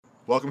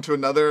Welcome to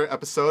another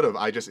episode of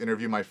I Just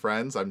Interview My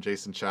Friends. I'm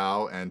Jason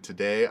Chow, and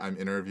today I'm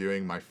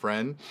interviewing my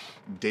friend,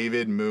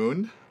 David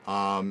Moon.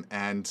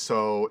 And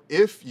so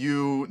if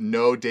you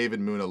know David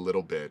Moon a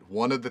little bit,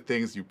 one of the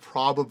things you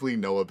probably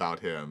know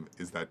about him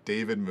is that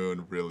David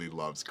Moon really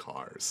loves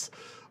cars.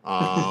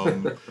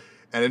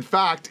 And in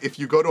fact, if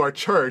you go to our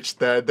church,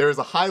 that there's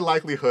a high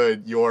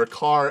likelihood your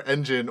car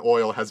engine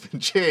oil has been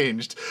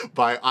changed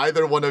by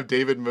either one of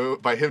David Moon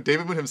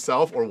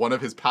himself, or one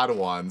of his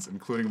Padawans,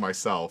 including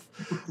myself.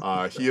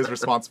 He is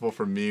responsible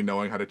for me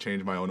knowing how to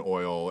change my own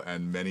oil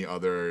and many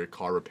other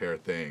car repair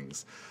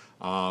things.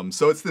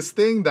 So it's this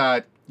thing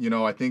that,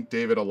 I think,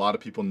 David, a lot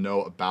of people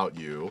know about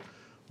you,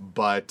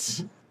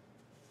 but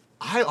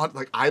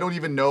I don't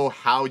even know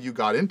how you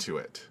got into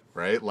it.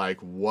 Right? Like,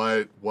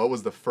 what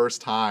was the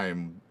first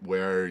time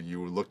where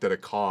you looked at a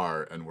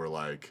car and were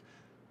like,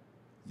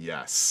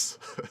 yes.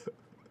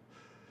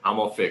 I'm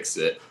gonna fix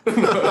it.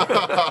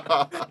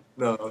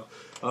 No.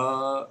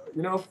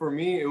 For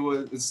me,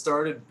 it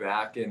started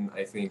back in,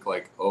 I think,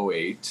 like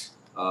 2008.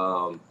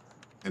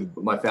 And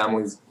my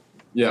family's,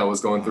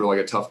 was going through like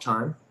a tough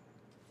time.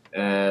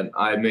 And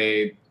I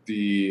made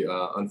the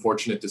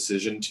unfortunate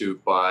decision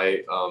to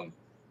buy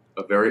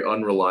a very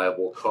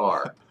unreliable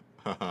car.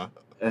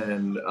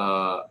 And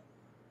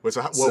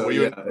were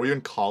you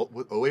in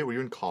college? Oh wait, were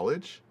you in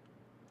college?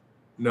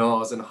 No, I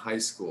was in high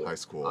school. High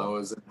school. I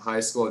was in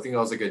high school. I think I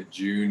was like a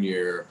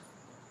junior,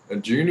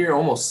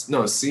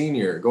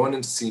 senior, going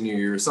into senior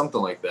year, something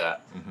like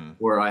that. Mm-hmm.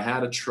 Where I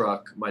had a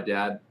truck. My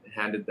dad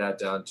handed that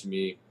down to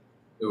me.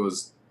 It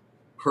was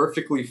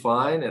perfectly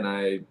fine,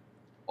 and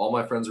all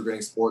my friends were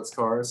getting sports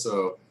cars,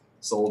 so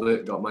sold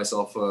it, got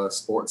myself a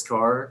sports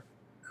car.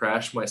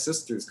 Crashed my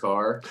sister's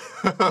car,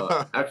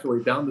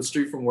 actually down the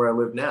street from where I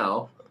live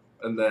now.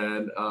 And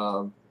then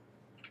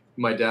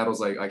my dad was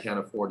like, I can't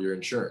afford your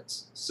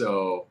insurance.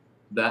 So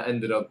that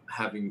ended up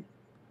having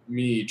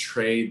me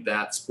trade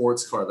that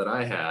sports car that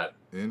I had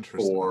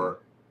for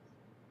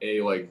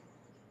a like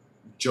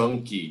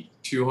junky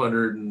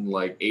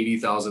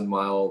 280,000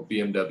 mile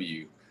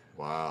BMW.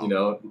 Wow.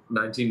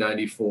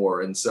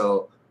 1994. And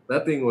so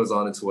that thing was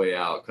on its way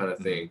out, kind of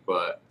thing.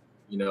 But,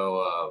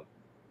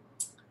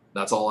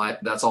 that's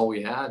all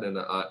we had, and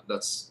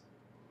that's,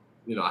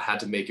 I had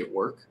to make it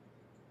work.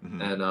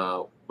 Mm-hmm. And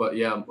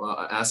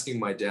asking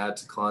my dad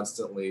to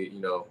constantly,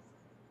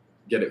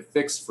 get it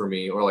fixed for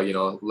me, or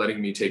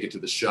letting me take it to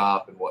the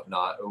shop and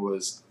whatnot, it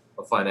was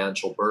a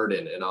financial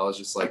burden. And I was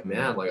just like,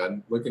 man, like,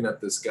 I'm looking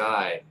at this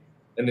guy,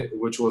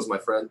 which was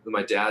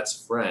my dad's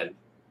friend,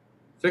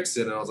 fix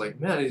it, and I was like,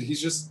 man, he's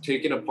just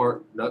taking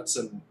apart nuts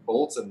and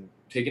bolts and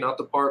taking out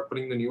the part,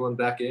 putting the new one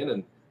back in,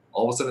 and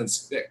all of a sudden it's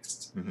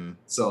fixed. Mm-hmm.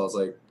 So I was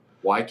like,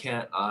 why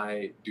can't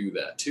I do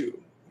that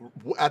too?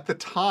 At the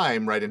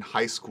time, right, in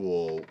high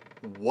school,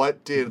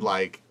 what did,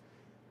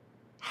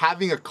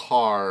 having a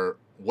car,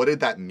 what did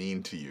that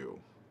mean to you?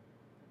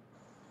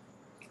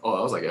 Oh,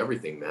 that was like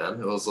everything, man.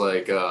 It was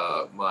like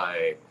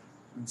my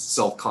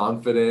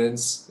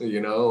self-confidence,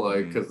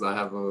 because I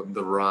have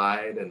the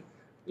ride, and,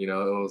 it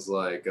was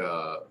like,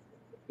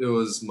 it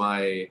was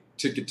my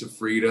ticket to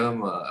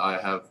freedom. I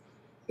have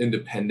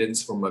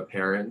independence from my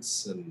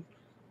parents, and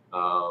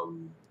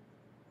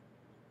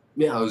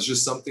it was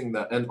just something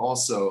that, and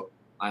also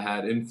I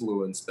had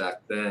influence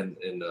back then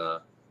in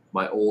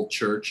my old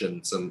church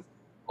and some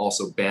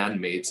also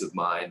bandmates of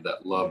mine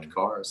that loved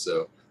cars.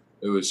 So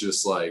it was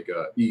just like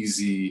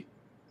easy,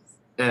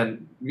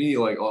 and me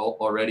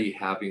already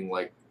having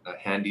like a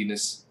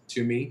handiness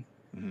to me.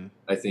 Mm-hmm.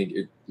 I think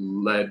it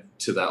led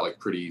to that like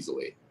pretty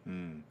easily.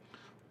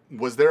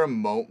 Was there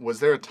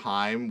a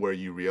time where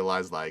you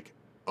realized like,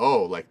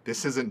 oh, like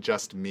this isn't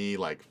just me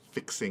like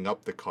fixing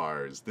up the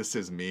cars. This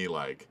is me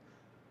like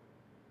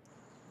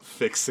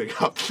fixing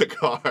up the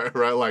car,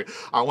 right? Like,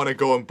 I want to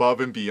go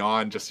above and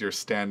beyond just your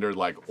standard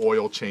like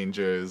oil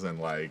changes and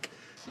like,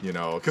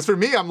 because for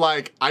me, I'm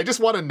like, I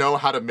just want to know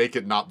how to make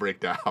it not break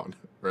down,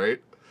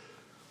 right?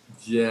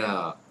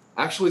 Yeah.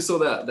 Actually, so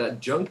that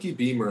junky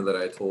Beamer that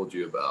I told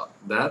you about,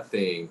 that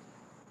thing,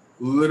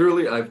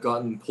 literally I've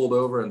gotten pulled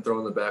over and thrown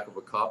in the back of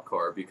a cop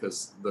car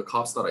because the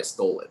cops thought I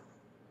stole it.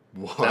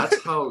 What?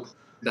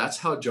 That's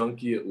how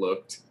junky it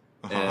looked.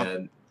 Uh-huh.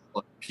 And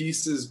like,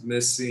 pieces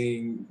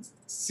missing,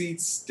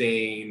 seats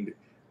stained,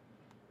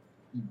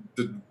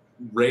 the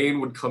rain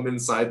would come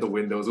inside the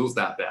windows. It was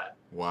that bad.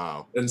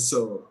 Wow. And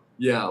so,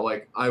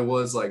 like I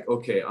was like,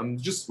 okay, I'm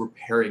just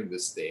repairing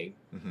this thing.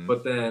 Mm-hmm.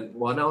 But then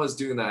when I was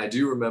doing that, I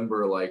do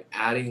remember like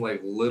adding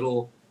like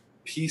little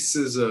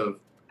pieces of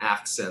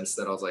accents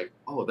that I was like,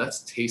 oh,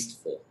 that's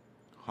tasteful.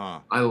 Huh.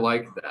 I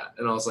like that.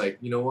 And I was like,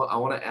 you know what? I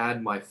want to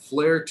add my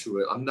flair to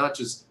it. I'm not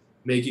just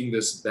making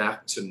this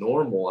back to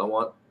normal. I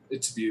want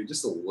it to be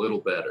just a little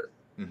better,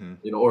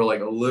 mm-hmm. Or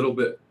like a little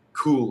bit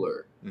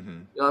cooler.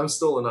 Mm-hmm. I'm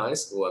still in high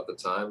school at the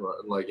time,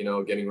 like,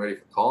 getting ready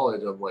for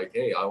college. I'm like,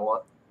 hey,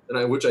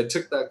 which I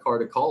took that car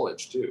to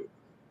college too,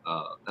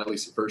 at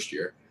least the first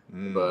year.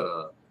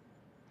 But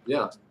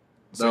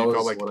so you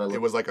felt like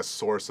it was like a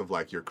source of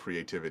like your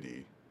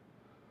creativity.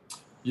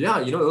 Yeah,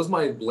 it was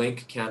my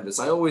blank canvas.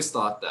 I always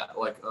thought that.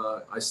 Like,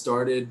 I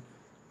started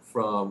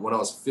from when I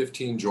was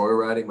 15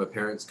 joyriding my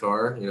parents'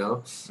 car,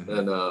 Hmm.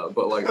 and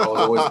but like I was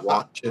always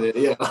watching it.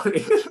 Yeah.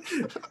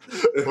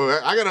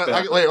 Well,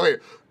 Back, wait.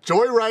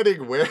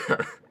 Joyriding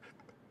where?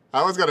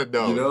 I was gotta you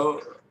know.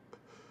 know,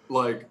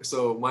 like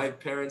so my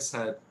parents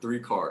had three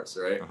cars,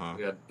 right? Uh-huh.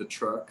 We had the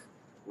truck,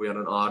 we had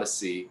an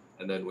Odyssey,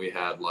 and then we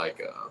had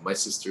like my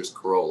sister's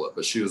Corolla,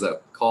 but she was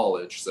at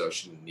college, so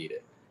she didn't need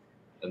it.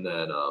 And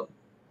then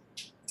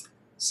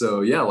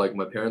so yeah, like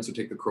my parents would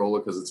take the Corolla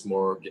because it's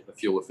more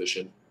fuel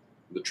efficient.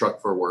 The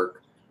truck for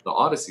work. The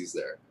Odyssey's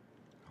there.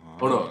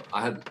 Oh Oh.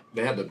 no,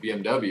 they had the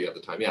BMW at the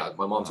time. Yeah,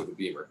 my mom Uh-huh. took the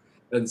Beamer.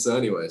 And so,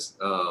 anyways,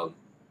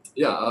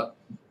 yeah,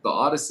 the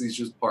Odyssey's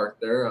just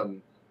parked there.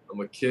 I'm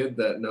a kid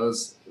that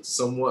knows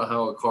somewhat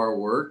how a car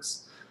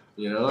works,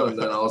 And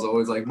then I was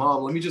always like,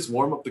 "Mom, let me just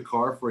warm up the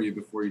car for you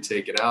before you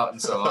take it out."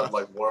 And so I'd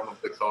like warm up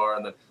the car,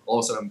 and then all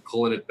of a sudden I'm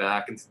pulling it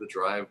back into the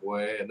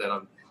driveway, and then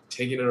I'm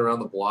taking it around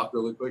the block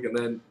really quick, and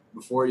then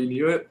before you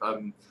knew it,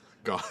 I'm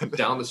God.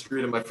 down the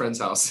street at my friend's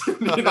house. you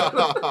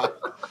know?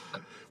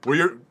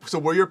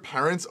 Were your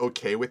parents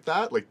okay with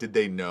that? Like, did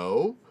they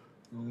know?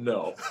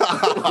 No.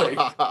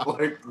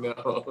 like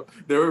no.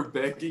 They were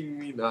begging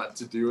me not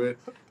to do it.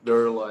 They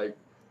were like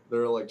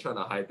trying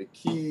to hide the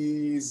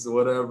keys,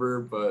 whatever,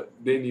 but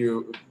they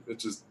knew it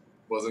just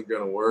wasn't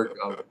gonna work.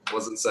 I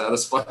wasn't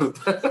satisfied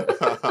with that.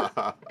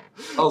 That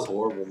was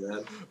horrible,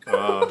 man.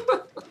 uh,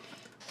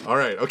 all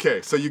right.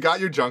 Okay. So you got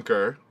your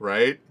junker,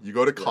 right? You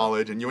go to Yeah.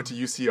 college and you went to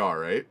UCR,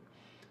 right?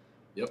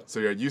 Yep. So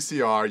you're at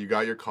UCR. You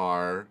got your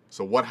car.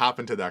 So what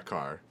happened to that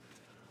car?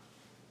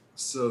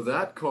 So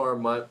that car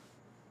might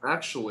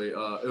actually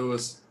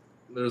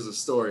there's a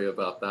story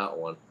about that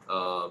one.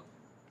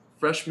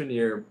 Freshman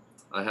year,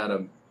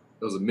 it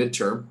was a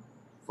midterm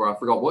for I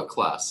forgot what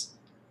class.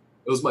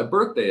 It was my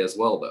birthday as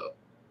well though.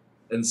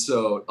 And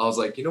so I was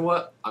like, you know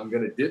what? I'm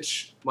gonna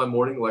ditch my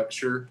morning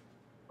lecture.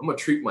 I'm gonna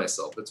treat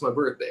myself. It's my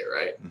birthday,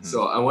 right? Hmm.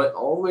 So I went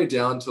all the way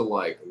down to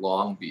like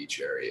Long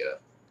Beach area,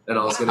 and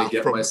I was gonna Wow,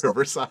 get from myself.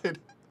 Riverside.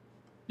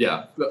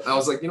 Yeah, I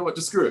was like, you know what?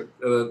 Just screw it.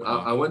 And then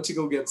Uh-huh. I went to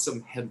go get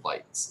some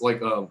headlights,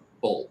 like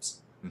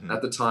bulbs. Hmm.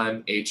 At the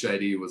time,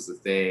 HID was the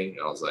thing.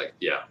 I was like,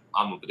 yeah,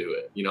 I'm gonna do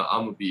it.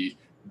 I'm gonna be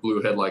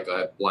blue headlight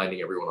guy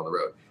blinding everyone on the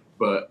road.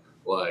 But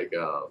like,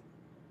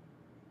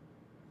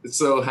 it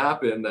so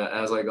happened that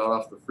as I got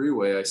off the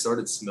freeway, I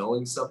started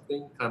smelling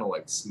something kind of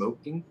like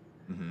smoking.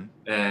 Hmm.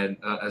 And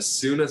as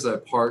soon as I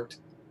parked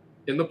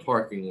in the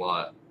parking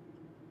lot,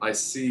 I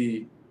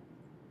see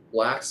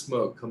black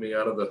smoke coming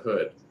out of the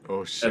hood. Oh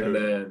And shoot!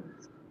 then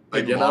I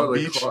In get out Long of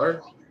the Beach.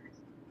 car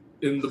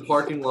in the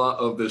parking lot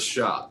of this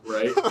shop,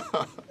 right?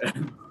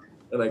 And,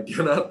 and I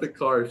get out the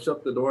car,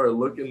 shut the door,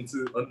 look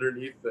into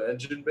underneath the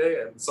engine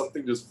bay, and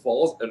something just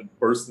falls and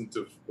bursts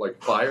into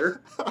like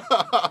fire.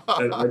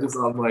 And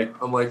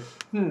I'm like,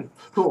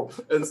 cool.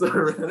 And so I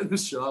ran in the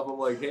shop. I'm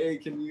like, hey,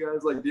 can you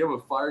guys do you have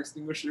a fire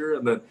extinguisher?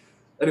 And then,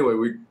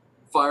 anyway,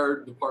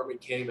 fire department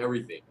came,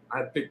 everything. I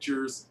had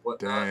pictures,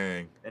 whatnot.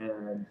 Dang.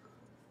 And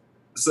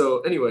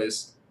so,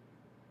 anyways,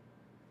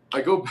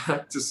 I go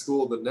back to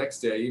school the next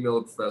day. I email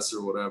the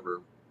professor,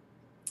 whatever.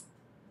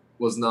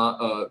 Was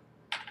not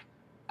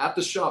at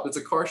the shop. It's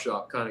a car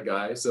shop kind of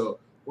guy. So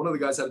one of the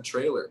guys had a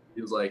trailer.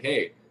 He was like,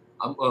 hey,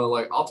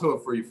 I'll tow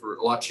it for you for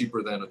a lot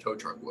cheaper than a tow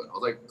truck would. I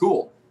was like,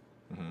 cool.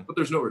 Hmm. But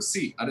there's no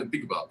receipt. I didn't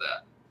think about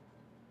that.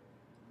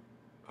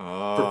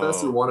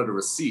 Professor Oh. wanted a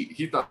receipt.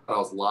 He thought I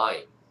was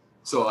lying.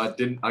 So I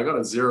didn't. I got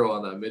a 0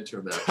 on that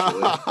midterm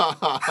actually.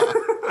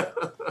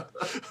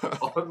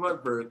 On my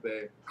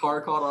birthday,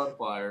 car caught on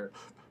fire,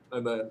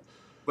 and then,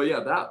 but yeah,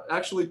 that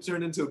actually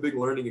turned into a big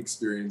learning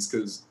experience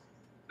because,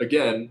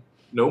 again,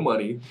 no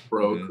money,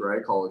 broke, Hmm.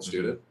 right? College Hmm.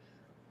 student.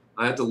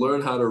 I had to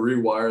learn how to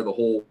rewire the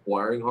whole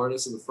wiring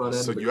harness in the front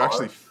end So of the you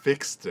actually car.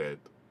 fixed it.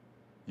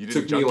 You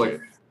didn't Took me junk like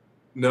it.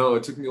 No,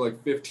 it took me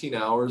like 15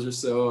 hours or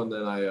so, and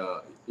then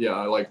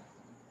I like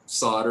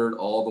soldered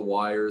all the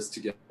wires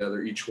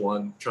together, each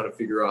one, trying to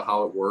figure out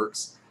how it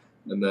works.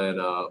 And then,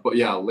 but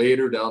yeah,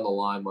 later down the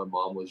line, my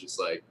mom was just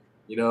like,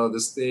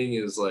 this thing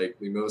is like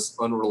the most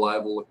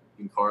unreliable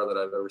looking car that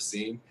I've ever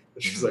seen.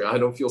 And she's Hmm. like, I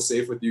don't feel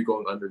safe with you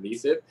going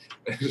underneath it.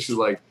 And she's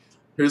like,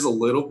 here's a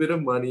little bit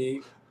of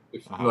money.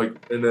 Uh-huh.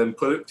 And then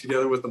put it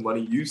together with the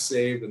money you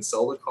saved and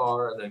sell the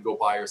car and then go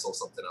buy yourself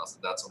something else.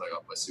 And that's when I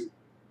got my suit.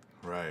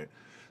 Right.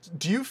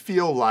 Do you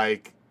feel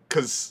like,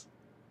 because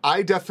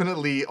I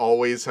definitely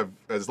always have,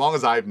 as long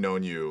as I've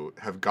known you,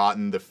 have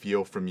gotten the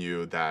feel from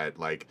you that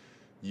like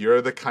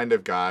you're the kind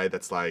of guy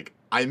that's like,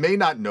 I may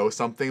not know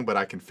something, but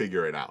I can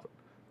figure it out,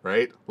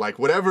 right? Like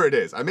whatever it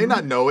is, I may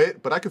not know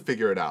it, but I could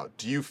figure it out.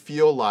 Do you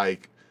feel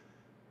like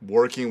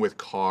working with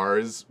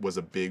cars was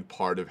a big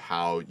part of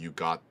how you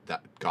got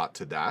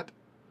to that?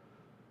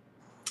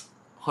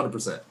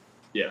 100%.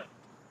 Yeah.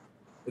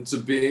 It's a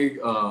big,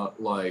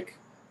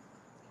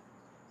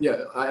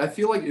 yeah, I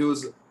feel like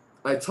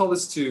I tell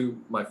this to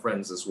my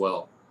friends as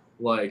well.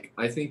 Like,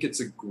 I think it's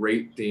a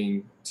great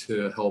thing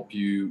to help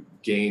you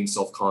gain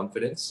self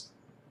confidence.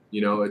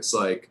 It's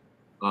like,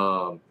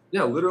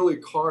 yeah, literally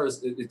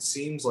cars, it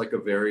seems like a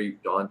very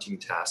daunting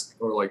task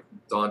or like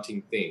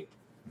daunting thing,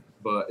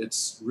 but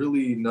it's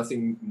really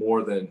nothing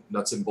more than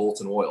nuts and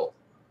bolts and oil,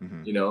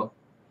 Mm-hmm. you know?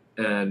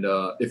 And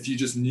if you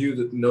just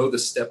know the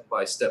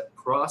step-by-step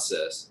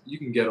process, you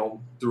can get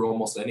through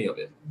almost any of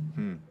it.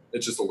 Hmm.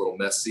 It's just a little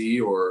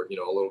messy or, a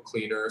little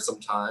cleaner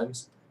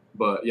sometimes.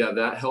 But yeah,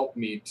 that helped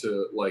me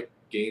to like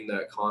gain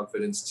that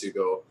confidence to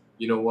go,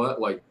 you know what?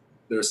 Like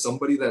there's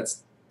somebody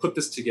that's put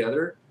this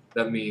together.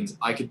 That means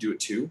I could do it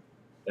too.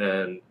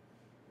 And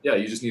yeah,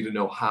 you just need to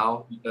know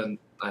how. And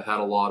I had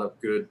a lot of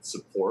good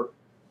support,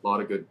 a lot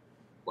of good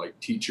like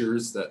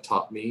teachers that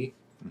taught me,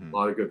 Mm-hmm. a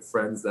lot of good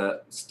friends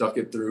that stuck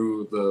it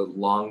through the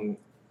long,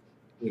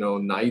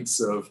 nights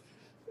of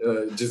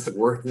just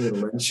working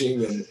and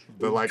wrenching and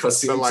The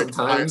cussing like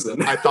sometimes.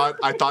 And I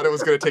thought it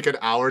was gonna take an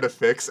hour to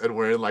fix, and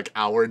we're in like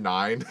hour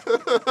 9.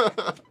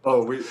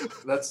 oh,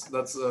 that's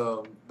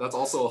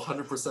also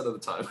 100% of the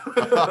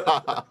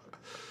time.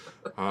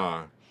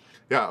 uh,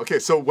 yeah. Okay.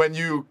 So when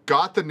you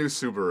got the new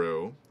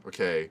Subaru,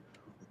 okay,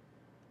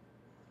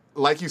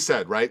 like you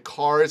said, right?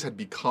 Cars had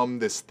become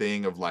this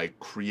thing of like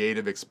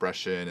creative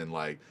expression and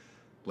like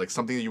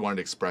something that you wanted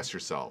to express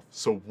yourself.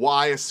 So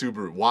why a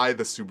Subaru? Why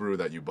the Subaru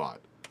that you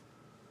bought?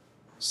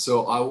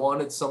 So I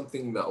wanted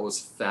something that was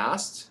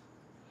fast,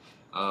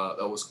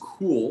 that was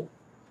cool,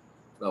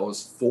 that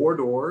was 4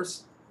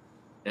 doors,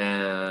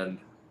 and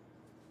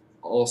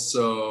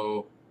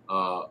also,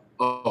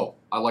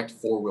 I liked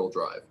 4-wheel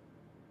drive.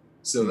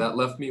 So Hmm. that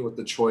left me with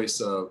the choice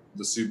of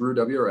the Subaru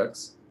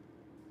WRX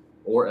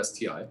or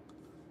STI,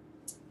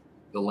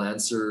 the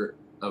Lancer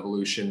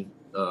Evolution,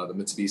 the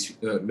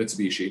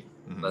Mitsubishi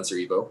Mm-hmm. Lancer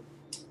Evo,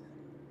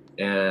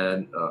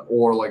 and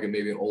or like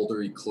maybe an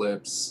older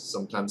Eclipse,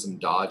 sometimes some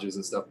Dodges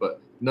and stuff. But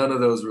none of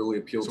those really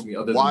appealed So to me,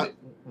 other than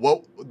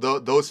the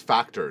those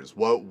factors?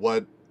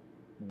 Why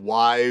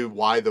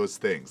those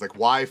things? Like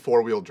why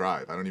 4-wheel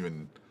drive? I don't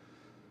even.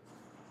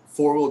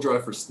 4-wheel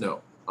drive for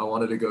snow. I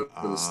wanted to go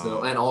for the snow,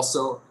 Oh, and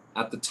also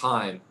at the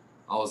time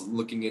I was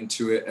looking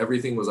into it.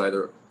 Everything was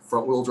either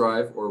front wheel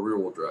drive or rear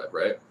wheel drive,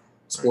 right? right.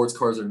 Sports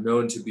cars are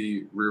known to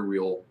be rear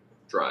wheel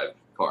drive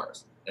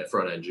cars and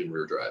front engine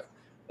rear drive,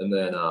 and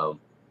then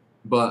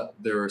but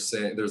they were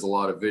saying there's a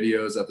lot of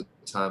videos at the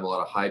time, a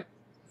lot of hype,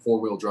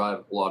 4-wheel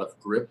drive, a lot of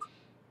grip,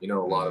 a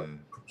lot of Mm.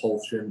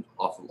 propulsion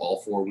off of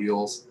all 4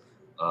 wheels,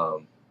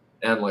 um,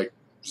 and like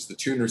just the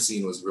tuner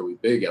scene was really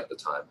big at the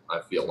time.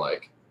 I feel Mm-hmm.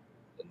 like,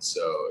 and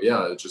so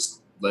yeah, it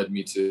just led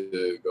me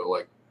to go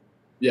like,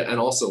 yeah, and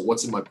also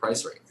what's in my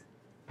price range?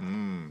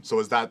 So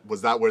was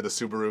that where the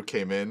Subaru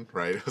came in?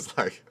 Right. It was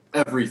like.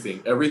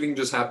 Everything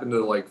just happened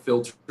to like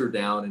filter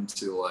down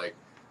into like,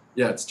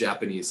 yeah, it's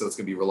Japanese, so it's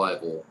gonna be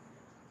reliable.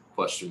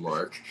 Question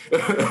mark.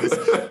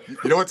 It's,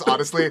 you know what's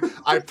honestly,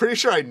 I'm pretty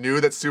sure I knew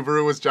that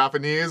Subaru was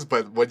Japanese,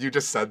 but when you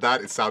just said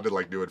that, it sounded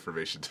like new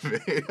information to me.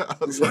 I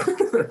was like,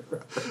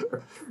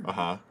 uh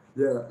huh,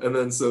 Yeah, and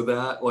then so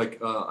that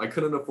like I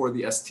couldn't afford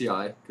the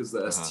STI because the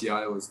uh huh.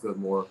 STI was the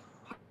more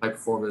high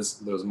performance.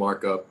 There was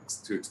markup, it's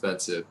too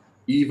expensive.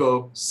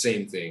 Evo,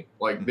 same thing.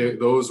 Like Mm-hmm.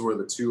 those were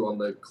the two on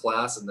the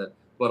class, and then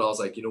but I was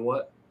like, you know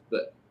what,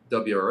 the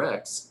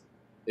WRX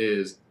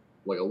is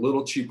like a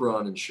little cheaper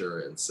on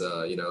insurance.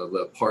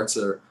 The parts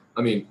are.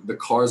 I mean, the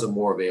cars are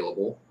more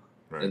available,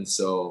 Right. and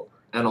so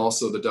and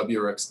also the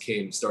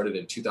WRX started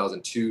in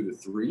 2002 to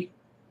three.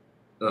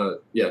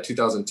 Yeah,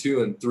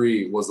 2002 and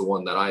 3 was the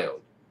one that I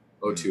owned,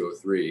 oh Mm. 02, oh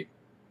 03.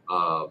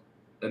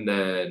 And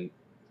then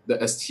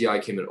the STI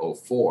came in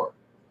 04.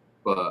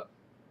 But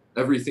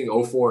everything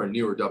 04 and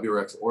newer,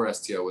 WRX or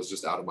STI, was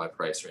just out of my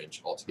price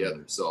range Mm.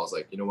 altogether. So I was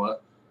like, you know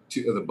what?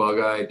 The Bug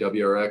Eye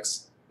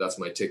WRX, that's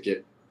my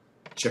ticket.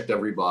 Checked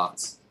every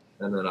box.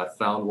 And then I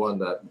found one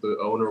that the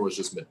owner was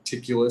just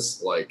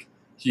meticulous. Like,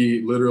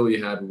 he literally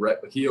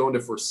he owned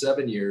it for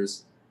 7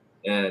 years,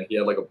 and he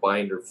had like a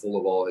binder full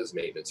of all his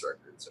maintenance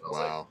records. And I was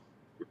like, Wow.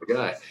 you're the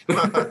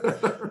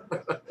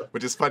guy.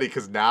 Which is funny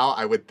because now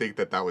I would think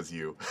that that was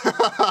you.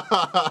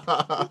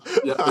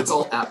 Yeah, it's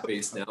all app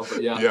based now,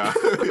 but yeah. Yeah,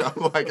 yeah.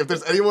 Like if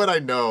there's anyone I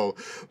know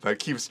that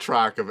keeps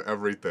track of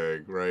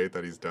everything, right,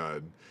 that he's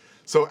done.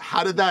 So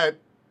how did that?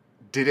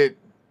 Did it?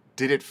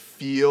 Did it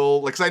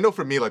feel like? Because I know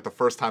for me, like the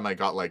first time I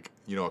got like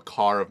a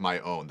car of my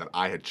own that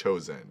I had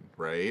chosen,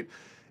 right?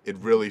 It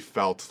really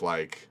felt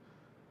like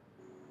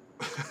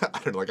I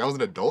don't know, like I was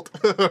an adult,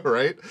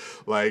 right?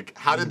 Like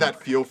how did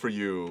that feel for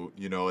you?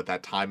 At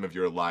that time of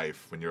your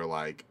life when you're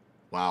like,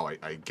 wow,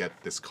 I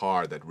get this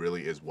car that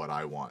really is what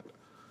I want.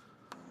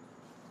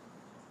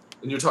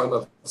 And you're talking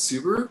about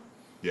Subaru?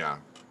 Yeah.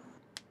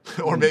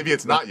 Or maybe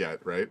it's That not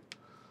yet, right?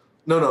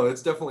 No,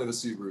 it's definitely the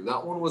Subaru.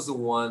 That one was the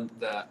one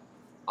that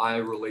I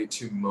relate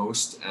to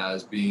most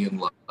as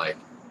being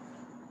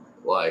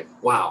like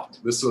wow,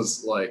 this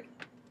was like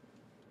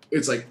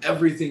it's like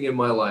everything in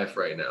my life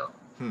right now.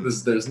 Hmm.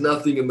 There's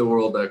nothing in the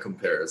world that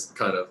compares.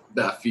 Kind of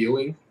that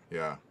feeling.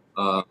 Yeah.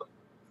 Uh,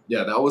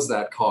 yeah, that was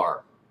that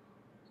car.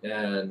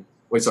 And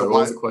wait, So sorry, what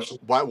was why the question?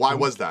 why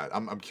was that?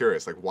 I'm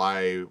curious. Like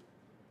why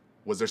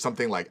was there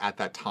something like at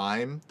that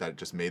time that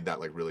just made that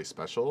like really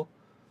special?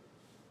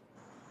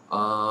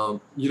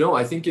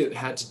 I think it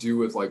had to do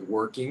with like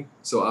working.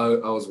 So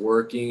I was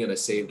working and I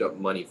saved up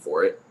money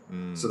for it. So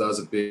Mm, that was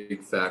a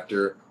big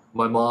factor.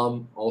 My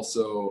mom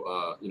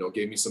also,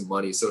 gave me some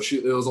money. So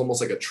it was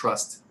almost like a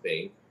trust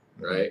thing,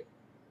 hmm. right?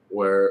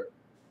 Where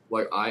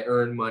like I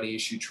earned money,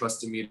 she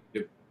trusted me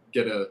to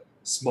get a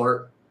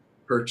smart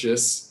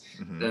purchase,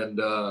 Hmm. and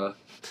then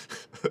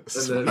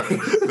Smart.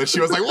 Then she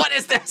was like, "What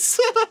is this?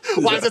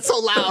 Why is yeah, it so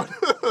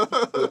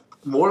loud?"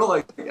 more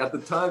like at the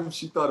time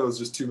she thought it was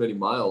just too many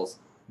miles,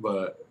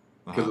 but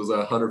because it Uh-huh. was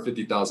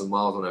 150,000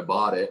 miles when I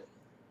bought it.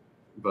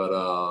 But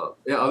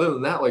yeah, other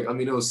than that, like I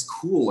mean, it was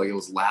cool. Like it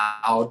was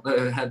loud.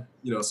 It had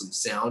some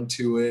sound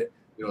to it.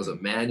 It was a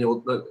Hmm.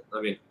 manual.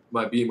 I mean,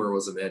 my Beamer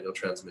was a manual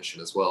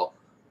transmission as well,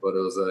 but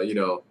it was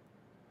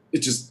it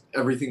just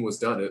everything was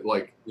done. It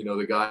like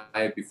the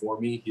guy before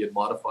me, he had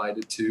modified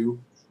it too.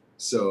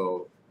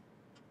 So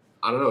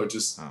I don't know. It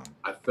just Oh.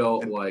 I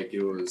felt And like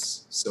it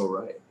was so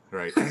right.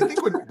 right. And I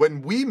think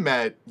when we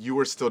met, you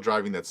were still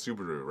driving that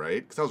Subaru,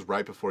 right? Because that was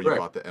right before you Right.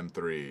 bought the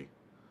M3.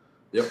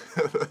 Yep.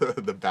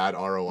 The bad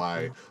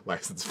ROI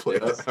license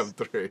plate Yes.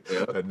 M3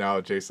 Yep. that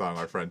now Jason,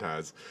 our friend,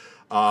 has.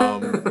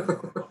 Um,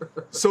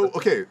 so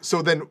okay,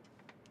 so then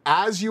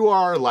as you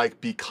are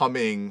like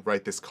becoming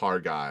right this car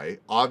guy,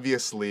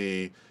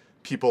 obviously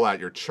people at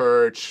your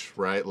church,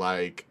 right?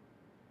 Like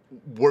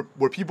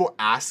were people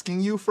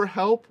asking you for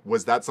help?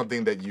 Was that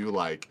something that you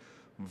like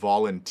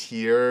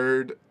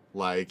volunteered?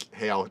 Like,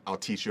 hey, I'll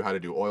teach you how to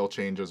do oil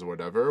changes or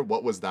whatever.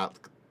 What was that?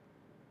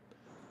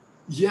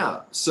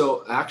 Yeah,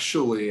 so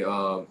actually,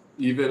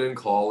 even in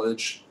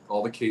college,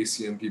 all the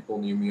KCM people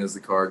knew me as the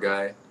car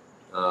guy.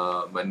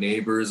 My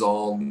neighbors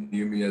all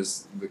knew me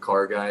as the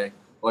car guy.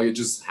 Like it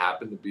just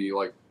happened to be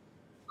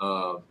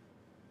uh,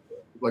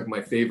 like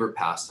my favorite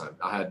pastime.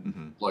 I had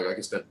Mm-hmm. like I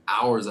could spend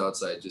hours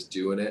outside just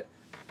doing it,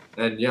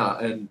 and yeah,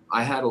 and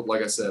I had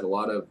like I said a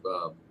lot of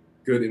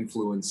good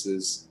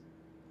influences.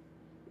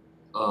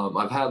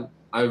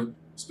 I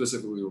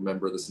specifically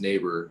remember this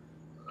neighbor.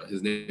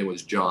 His name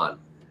was John,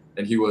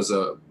 and he was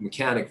a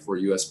mechanic for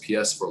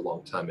USPS for a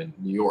long time in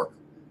New York.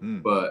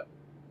 Mm. But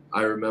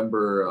I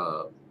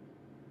remember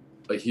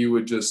like he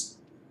would just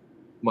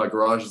my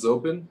garage is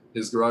open,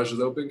 his garage is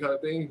open kind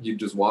of thing. He'd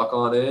just walk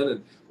on in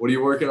and what are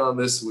you working on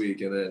this week?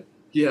 And then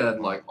he had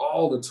Wow. like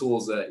all the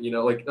tools that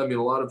like I mean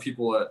a lot of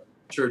people at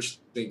church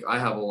think I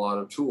have a lot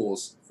of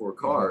tools for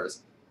Mm-hmm.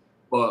 cars,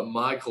 but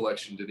my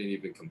collection didn't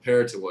even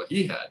compare to what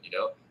he had.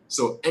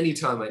 So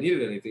anytime I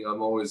needed anything,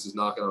 I'm always just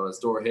knocking on his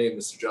door. Hey,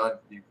 Mr. John,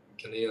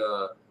 can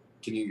you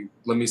can you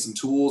lend me some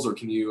tools, or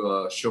can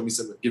you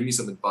give me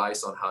some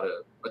advice on how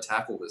to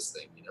tackle this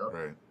thing?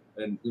 Right.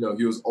 And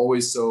he was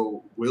always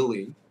so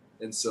willing,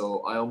 and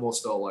so I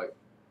almost felt like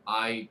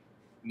I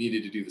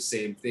needed to do the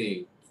same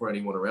thing for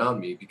anyone around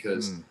me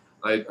because Mm.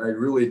 I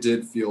really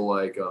did feel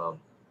like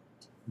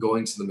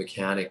going to the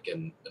mechanic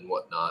and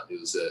whatnot. It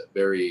was a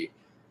very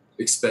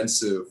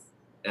expensive,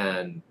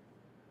 and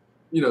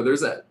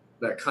there's that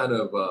kind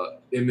of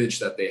image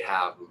that they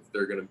have of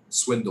they're going to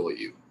swindle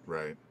you,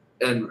 Right.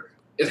 and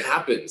it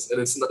happens, and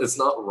it's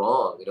not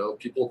wrong.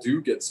 People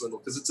do get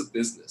swindled because it's a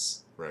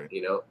business. Right.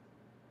 you know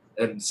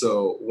and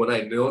so when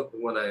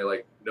I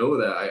like know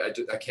that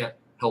I can't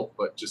help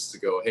but just to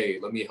go, hey,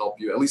 let me help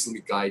you, at least let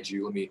me guide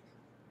you, let me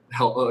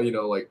help,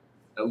 like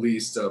at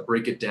least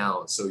break it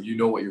down so you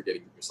know what you're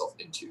getting yourself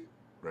into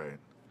Right.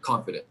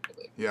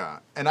 confidently. Yeah.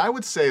 And I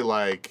would say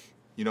like,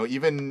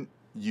 even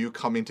you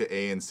coming to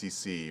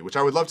ANCC, which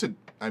I would love to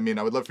I mean,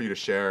 I would love for you to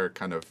share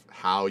kind of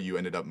how you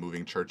ended up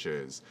moving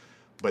churches.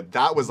 But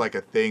that was like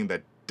a thing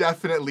that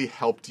definitely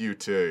helped you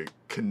to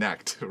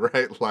connect,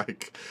 right?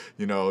 Like,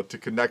 to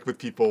connect with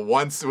people.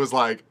 Once it was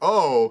like,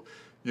 oh,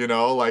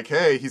 like,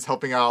 hey, he's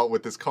helping out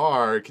with this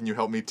car. Can you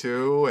help me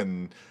too?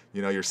 And,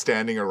 you're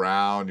standing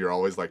around, you're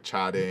always like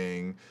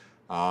chatting.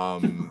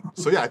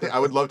 So yeah, I think I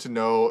would love to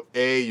know,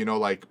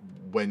 like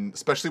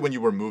especially when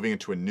you were moving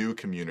into a new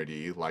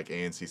community like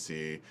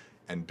ANCC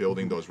and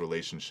building Mhm. those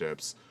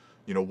relationships,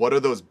 what are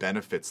those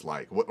benefits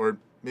like? Or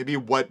maybe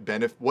what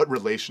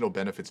relational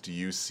benefits do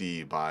you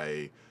see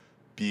by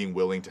being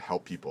willing to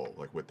help people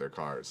like with their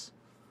cars?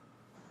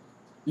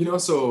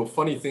 So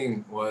funny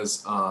thing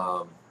was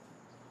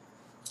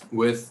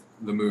with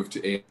the move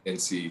to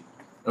ANC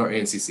or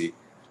ANCC,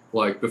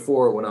 like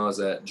before when I was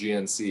at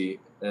GNC,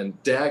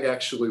 and Dag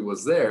actually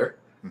was there,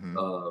 Hmm.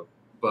 uh, Our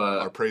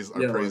but praise,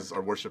 our yeah, like praise,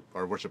 our worship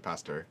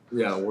pastor,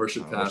 yeah,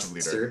 worship worship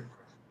leader. pastor.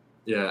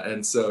 Yeah,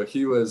 and so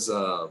he was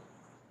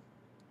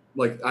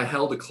like I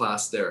held a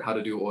class there, how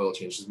to do oil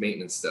changes,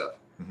 maintenance stuff,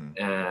 Hmm.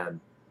 and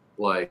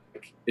like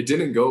it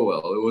didn't go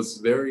well. It was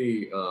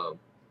very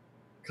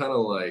kind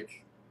of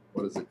like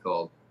what is it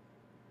called?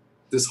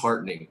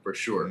 Disheartening for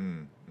sure.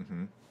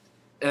 Mm-hmm.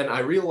 And I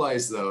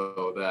realized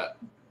though that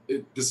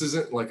this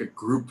isn't like a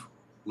group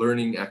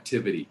learning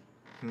activity.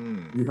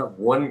 Hmm. You have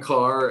one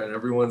car and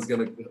everyone's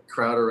gonna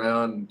crowd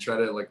around and try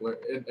to like learn.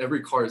 And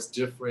every car is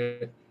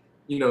different.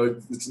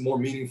 It's more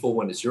meaningful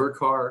when it's your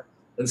car.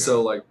 And Yeah.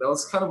 so like that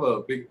was kind of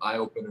a big eye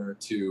opener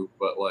too.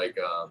 But like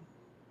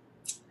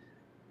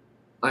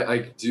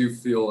I do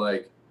feel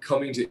like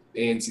coming to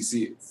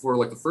ANCC for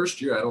like the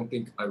first year, I don't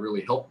think I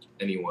really helped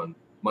anyone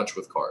much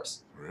with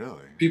cars.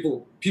 Really?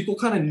 People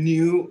kind of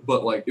knew,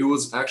 but like it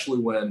was actually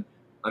when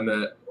I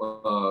met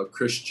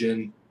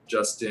Christian,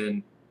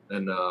 Justin,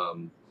 and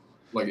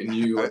like and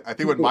you. I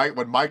think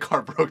when my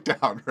car broke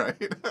down,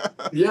 right?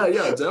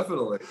 Yeah,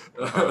 definitely.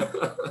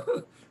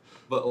 Uh-huh.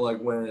 But like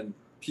when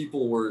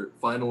people were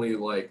finally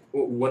like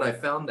when I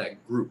found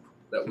that group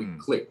that we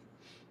clicked,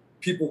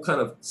 people kind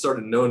of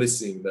started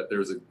noticing that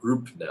there's a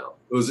group now.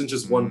 It wasn't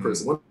just one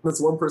person. When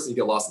it's one person, you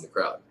get lost in the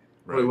crowd.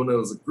 Right. But when it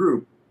was a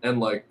group, and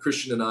like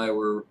Christian and I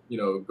were, you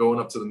know, going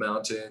up to the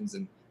mountains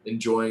and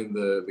enjoying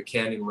the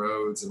canyon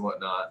roads and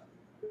whatnot,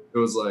 it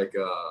was like,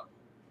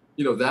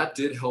 you know, that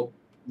did help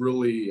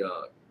really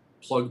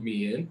plug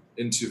me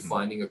into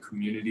finding a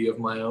community of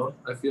my own,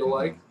 I feel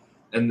like.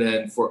 And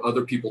then for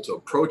other people to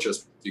approach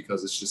us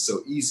because it's just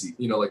so easy,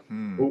 you know, like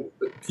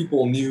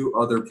people knew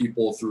other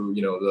people through,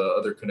 you know, the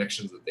other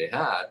connections that they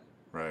had.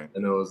 Right.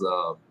 And it was,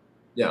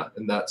 yeah,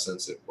 in that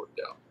sense, it worked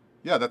out.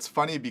 Yeah, that's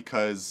funny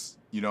because,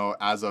 you know,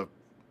 as a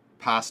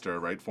pastor,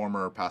 right,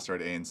 former pastor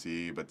at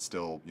ANC, but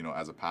still, you know,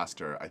 as a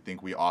pastor, I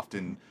think we're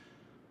often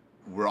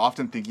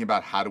thinking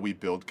about how do we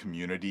build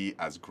community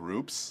as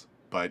groups.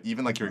 But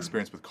even like your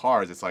experience with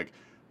cars, it's like,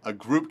 a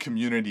group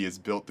community is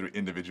built through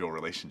individual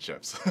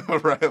relationships,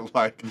 right?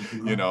 Like,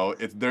 you know,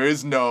 there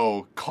is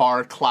no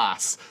car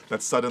class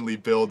that suddenly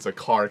builds a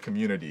car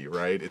community,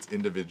 right? It's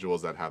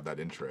individuals that have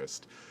that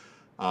interest.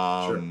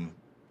 Sure.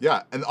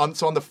 Yeah, and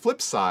so on the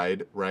flip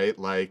side, right,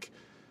 like,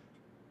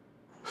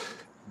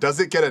 does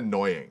it get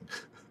annoying?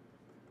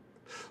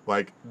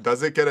 Like,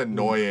 does it get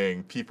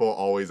annoying, people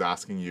always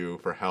asking you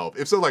for help?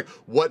 If so, like,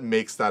 what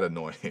makes that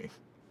annoying?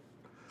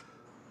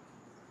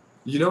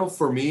 You know,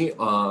 for me,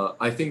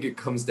 I think it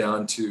comes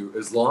down to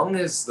as long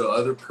as the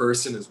other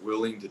person is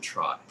willing to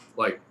try,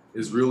 like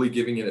is really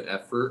giving it an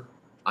effort,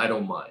 I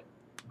don't mind.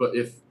 But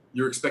if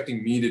you're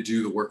expecting me to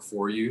do the work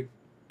for you,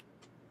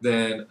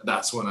 then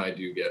that's when I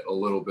do get a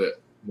little bit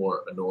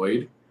more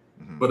annoyed.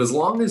 But as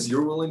long as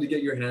you're willing to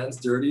get your hands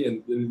dirty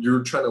and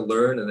you're trying to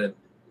learn, and then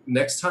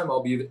next time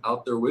I'll be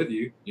out there with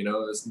you, you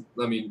know,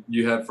 I mean,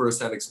 you had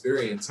firsthand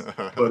experience,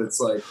 but it's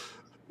like,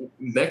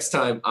 next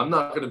time I'm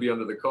not going to be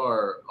under the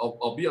car.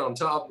 I'll be on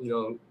top, you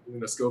know,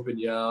 scoping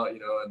you out, you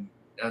know, and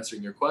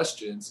answering your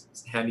questions,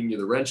 handing you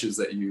the wrenches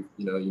that you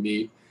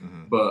need.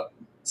 But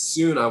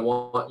soon I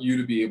want you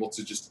to be able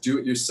to just do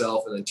it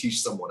yourself and then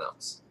teach someone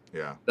else.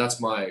 Yeah.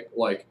 That's my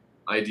like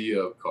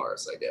idea of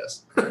cars, I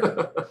guess.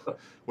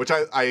 Which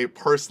I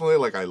personally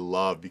like, I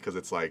love because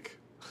it's like,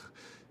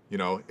 you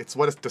know, it's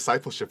what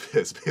discipleship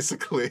is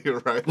basically,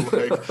 right?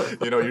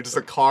 Like, you know, you're just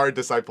a car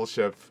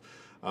discipleship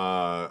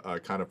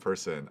kind of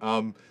person.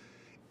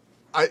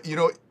 You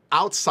know,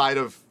 outside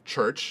of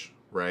church,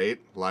 right?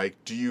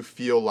 Like, do you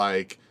feel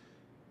like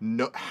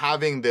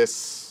having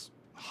this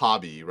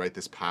hobby, right,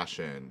 this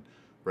passion,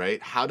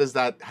 right? Has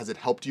it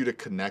helped you to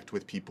connect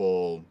with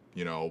people,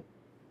 you know,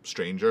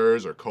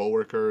 strangers or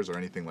coworkers or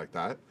anything like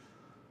that?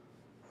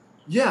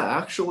 Yeah,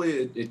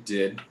 actually, it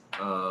did.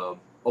 A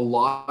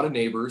lot of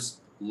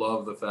neighbors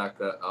love the fact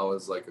that I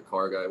was like a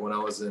car guy. When I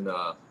was in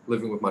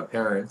living with my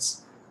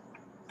parents,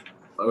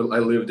 I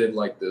lived in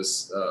like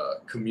this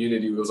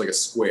community. It was like a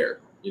square,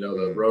 you know,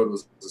 the road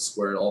was a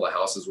square and all the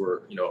houses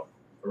were, you know,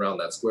 around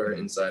that square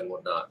inside and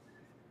whatnot.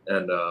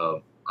 And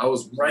I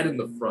was right in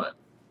the front.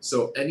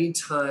 So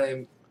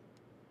anytime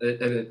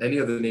any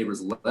of the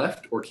neighbors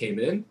left or came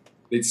in,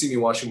 they'd see me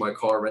washing my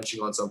car,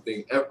 wrenching on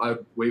something. I'd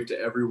wave to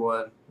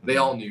everyone. They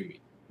all knew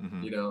me,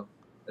 you know?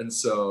 And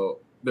so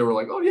they were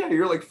like, oh yeah,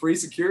 you're like free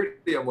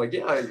security. I'm like,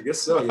 yeah, I guess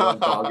so. You know, I'm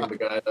dogging the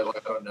guy that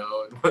like, I don't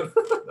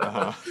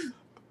know.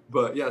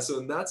 But yeah, so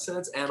in that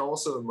sense, and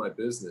also in my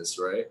business,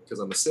 right? Because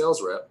I'm a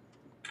sales rep,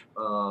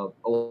 a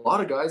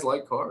lot of guys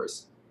like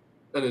cars.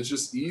 And it's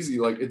just easy.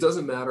 Like, it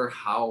doesn't matter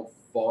how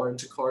far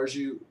into cars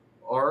you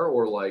are,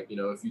 or like, you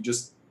know, if you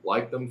just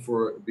like them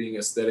for being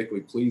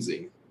aesthetically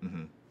pleasing,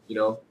 you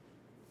know?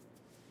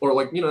 Or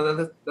like, you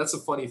know, that's a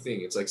funny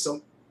thing. It's like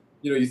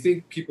you know, you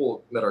think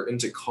people that are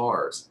into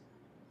cars,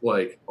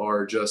 like,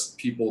 are just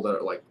people that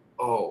are like,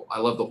 oh, I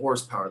love the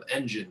horsepower, the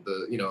engine,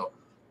 you know,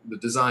 the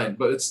design,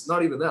 but it's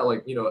not even that.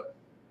 Like, you know,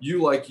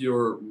 you like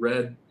your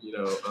red, you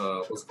know,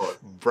 what's it called?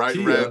 Bright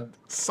Kia. red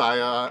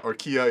Scion or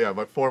Kia, yeah,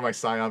 before my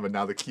Scion, but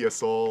now the Kia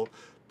Soul,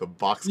 the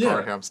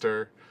boxcar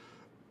hamster.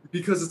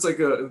 Because it's like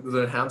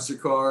the hamster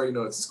car, you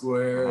know, it's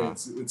square,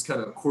 it's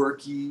kind of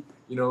quirky.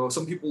 You know,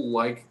 some people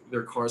like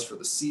their cars for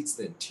the seats,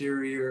 the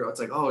interior. It's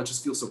like, oh, it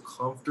just feels so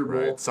comfortable.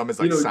 Right. Some is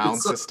like, you know,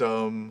 sound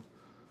system.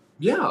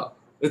 Yeah.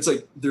 It's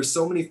like there's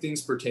so many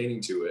things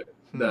pertaining to it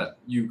that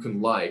you can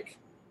like.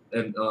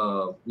 And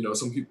you know,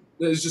 some people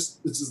it's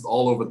just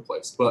all over the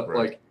place. But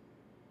like,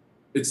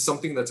 it's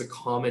something that's a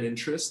common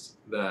interest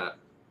that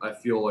I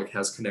feel like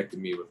has connected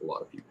me with a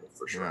lot of people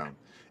for sure. Yeah.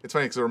 It's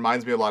funny because it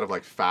reminds me a lot of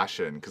like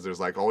fashion, because there's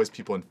like always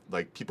people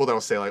that'll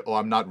say like, oh,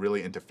 I'm not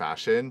really into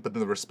fashion, but then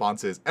the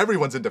response is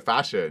everyone's into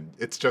fashion.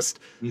 It's just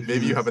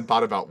maybe you haven't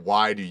thought about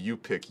why do you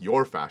pick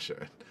your fashion.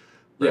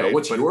 Right? Yeah,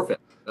 what's your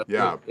fashion?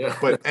 Yeah. Yeah.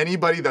 But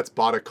anybody that's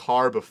bought a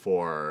car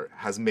before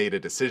has made a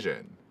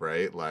decision,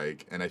 right?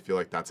 Like, and I feel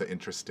like that's an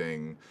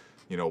interesting,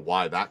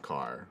 why that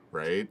car,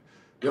 right?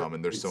 Yep.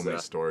 And there's so many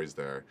Exactly. stories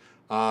there.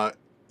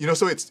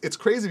 So it's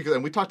crazy because,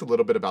 and we talked a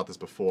little bit about this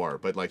before,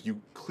 but like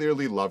you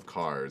clearly love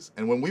cars.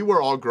 And when we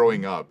were all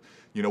growing up,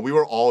 we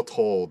were all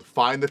told,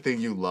 find the thing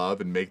you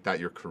love and make that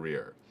your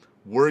career.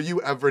 Were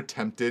you ever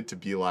tempted to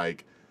be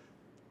like,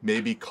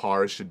 maybe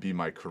cars should be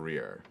my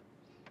career?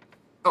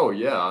 Oh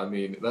yeah, I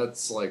mean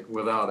that's like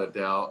without a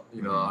doubt.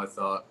 Mm-hmm. I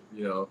thought,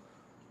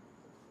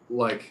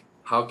 like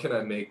how can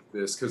I make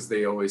this? Because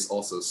they always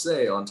also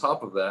say on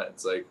top of that,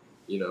 it's like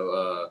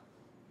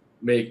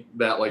make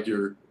that like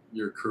your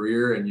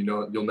career, and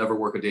you'll never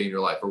work a day in your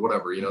life or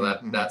whatever.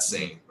 Mm-hmm, That mm-hmm,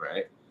 saying,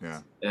 right?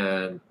 yeah.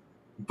 And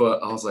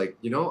but I was like,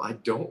 I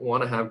don't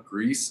want to have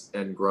grease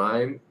and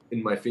grime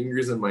in my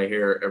fingers and my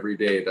hair every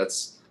day.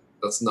 That's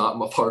not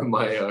my part of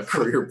my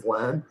career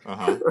plan.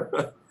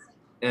 Uh-huh.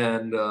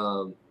 And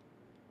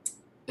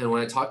and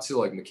when I talked to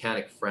like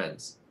mechanic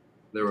friends,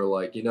 they were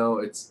like,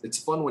 it's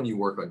fun when you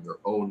work on your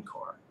own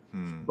car,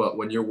 Hmm. but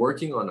when you're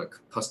working on a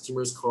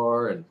customer's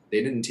car and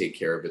they didn't take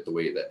care of it the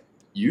way that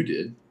you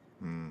did,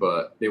 Hmm.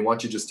 but they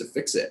want you just to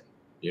fix it,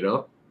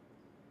 and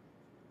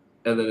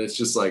then it's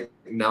just like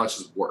now it's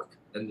just work,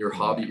 and your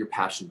hobby, your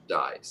passion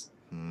dies.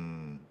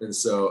 Hmm.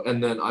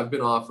 And then I've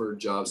been offered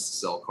jobs to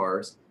sell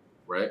cars,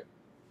 right?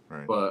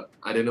 Right. But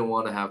I didn't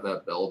want to have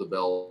that bell to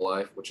bell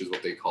life, which is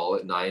what they call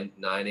it, 9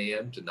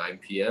 a.m. to 9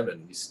 p.m.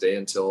 and you stay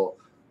until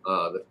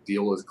the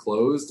deal is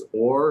closed,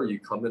 or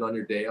you come in on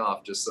your day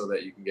off just so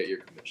that you can get your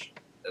commission.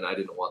 And I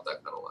didn't want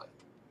that kind of life.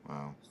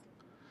 Wow.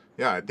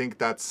 Yeah, I think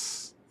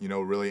that's,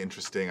 really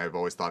interesting. I've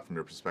always thought from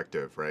your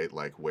perspective, right?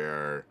 Like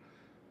where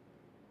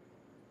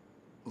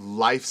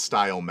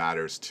lifestyle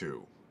matters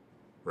too,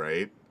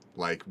 right?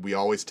 Like we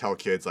always tell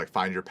kids, like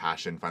find your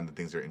passion, find the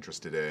things you're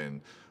interested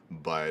in.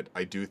 But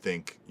I do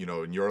think,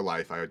 in your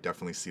life, I would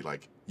definitely see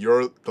like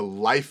the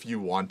life you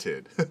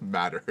wanted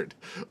mattered,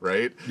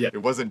 right? Yeah.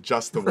 It wasn't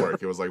just the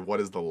work. It was like, what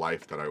is the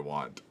life that I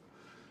want?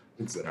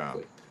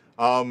 Exactly.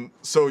 Yeah.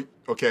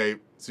 Okay,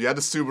 so you had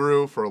the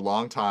Subaru for a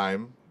long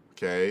time,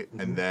 okay? Mm-hmm.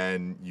 And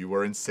then you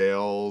were in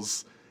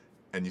sales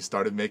and you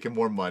started making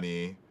more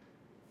money.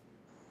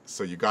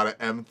 So you got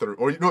an M3,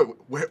 or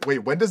wait,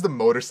 when does the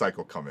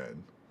motorcycle come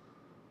in?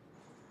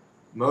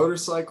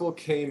 Motorcycle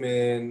came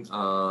in,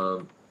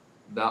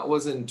 that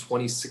was in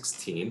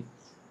 2016.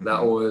 That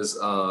Mhm. was,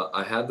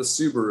 I had the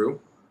Subaru.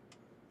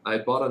 I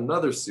bought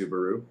another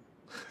Subaru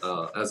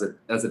as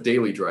a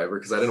daily driver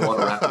because I didn't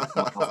want to wrap it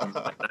on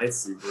my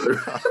nice Subaru.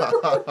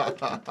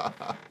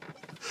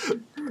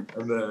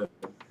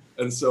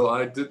 And so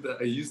I did that.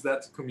 I used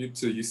that to commute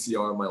to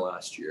UCR my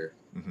last year.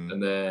 Mhm.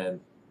 And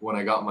then when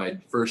I got my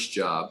first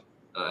job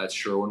at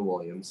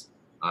Sherwin-Williams,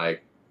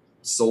 I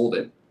sold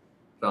it,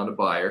 found a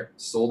buyer,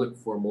 sold it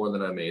for more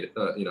than I made it,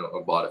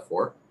 I bought it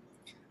for.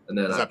 And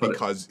then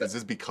Is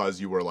this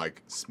because you were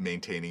like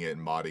maintaining it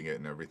and modding it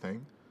and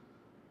everything?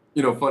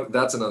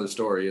 That's another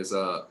story. Is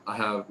I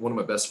have one of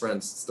my best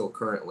friends still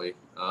currently.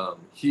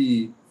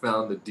 He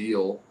found a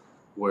deal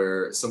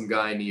where some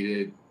guy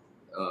needed.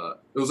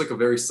 It was like a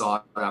very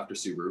sought after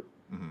Subaru,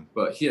 Mm-hmm.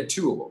 but he had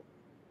two of them,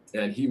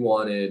 and he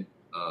wanted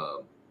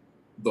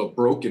the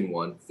broken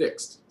one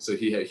fixed. So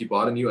he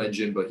bought a new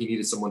engine, but he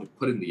needed someone to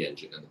put in the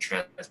engine and the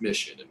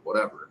transmission and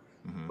whatever.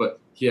 Mm-hmm. But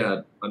he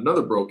had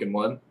another broken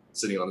one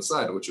sitting on the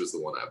side, which was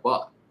the one I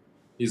bought.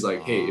 He's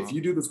like, "Hey, if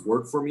you do this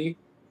work for me,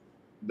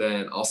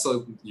 then I'll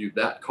sell you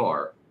that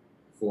car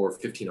for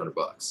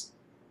 $1,500."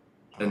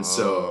 And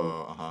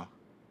so uh-huh.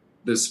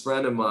 this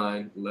friend of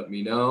mine let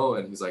me know,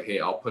 and he's like, "Hey,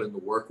 I'll put in the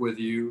work with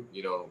you,"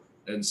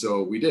 And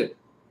so we did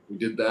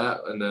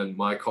that. And then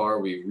my car,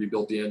 we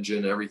rebuilt the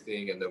engine,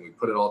 everything. And then we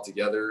put it all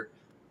together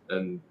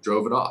and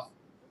drove it off.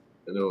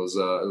 And it was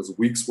a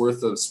week's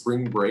worth of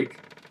spring break.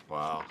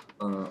 Wow.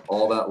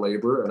 All that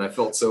labor. And I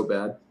felt so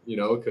bad,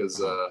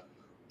 because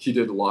he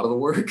did a lot of the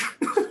work,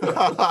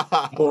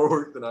 more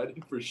work than I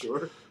did for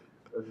sure.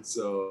 And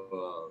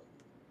so,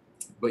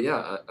 but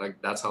yeah,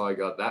 that's how I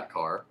got that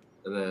car.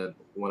 And then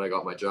when I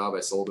got my job, I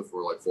sold it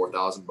for like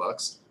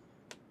 $4,000.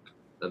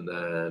 And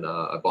then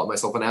I bought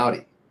myself an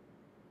Audi.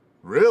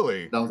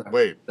 Really?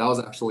 Wait. That was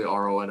actually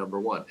ROI number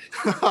one.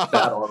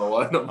 Bad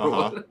ROI number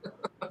one.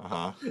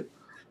 Uh-huh.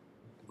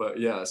 But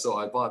yeah, so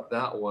I bought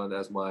that one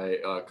as my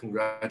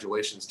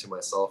congratulations to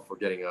myself for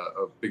getting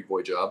a big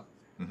boy job.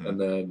 Mm-hmm. And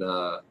then,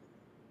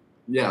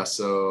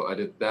 so I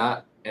did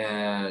that.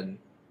 And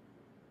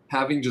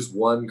having just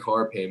one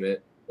car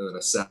payment and then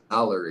a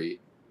salary,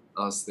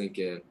 I was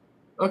thinking,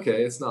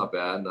 okay, it's not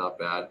bad.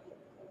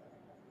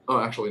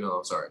 Oh, actually, no,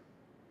 I'm sorry.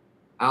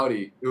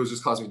 Audi, it was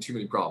just causing me too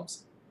many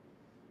problems.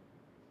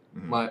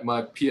 Mm-hmm.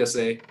 My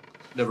PSA,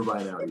 never buy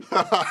an Audi.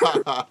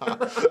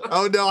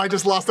 Oh no, I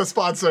just lost a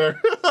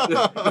sponsor.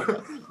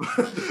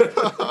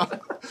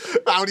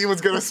 Audi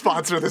was going to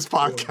sponsor this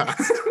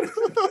podcast.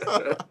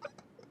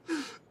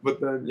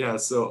 But then,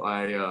 so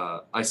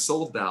I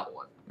sold that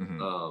one.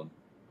 Mm-hmm.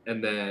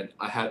 And then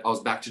I was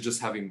back to just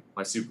having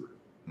my Subaru.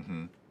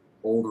 Mm-hmm.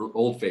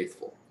 Old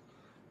faithful.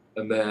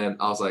 And then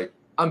I was like,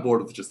 I'm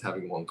bored with just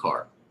having one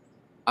car.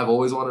 I've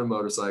always wanted a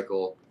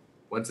motorcycle.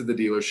 Went to the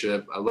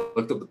dealership. I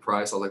looked up the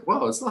price. I was like,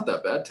 wow, it's not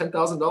that bad.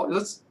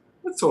 $10,000.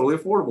 That's totally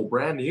affordable,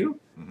 brand new.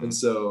 Mm-hmm. And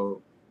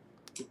so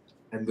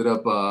ended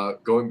up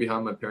going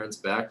behind my parents'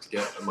 back to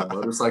get my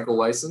motorcycle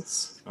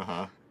license.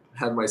 Uh-huh.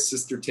 Had my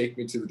sister take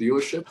me to the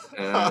dealership,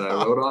 and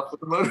I rode off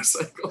with the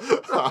motorcycle.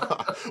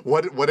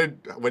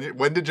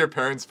 When did your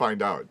parents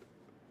find out?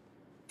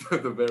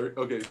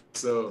 Okay,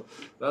 so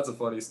that's a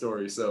funny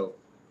story. So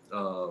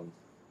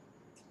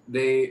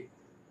they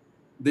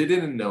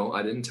didn't know.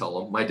 I didn't tell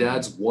them. My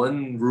dad's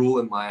one rule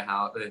in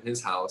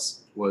his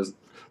house was,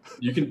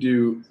 you can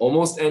do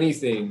almost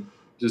anything,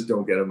 just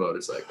don't get a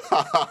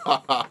motorcycle.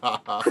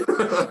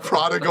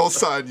 Prodigal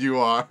son, you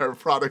are.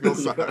 Prodigal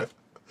son. Yeah.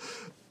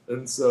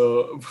 And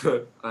so,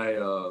 but I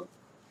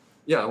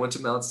went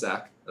to Mount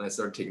Sac and I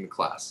started taking the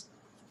class.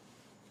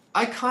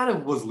 I kind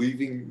of was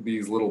leaving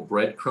these little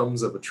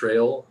breadcrumbs of a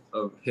trail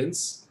of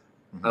hints.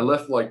 Mm-hmm. I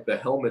left like the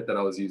helmet that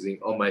I was using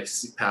on my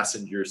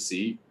passenger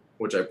seat,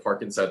 which I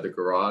park inside the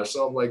garage.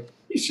 So I'm like,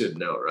 he should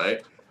know,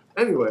 right?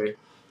 Anyway,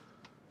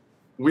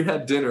 we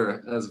had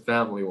dinner as a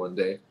family one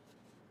day.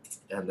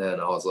 And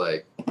then I was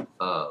like,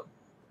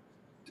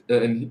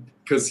 and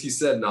because he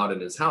said not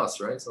in his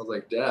house, right? So I was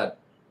like, Dad,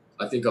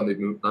 I think I'm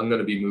going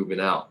to be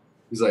moving out.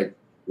 He's like,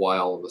 why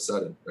all of a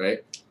sudden,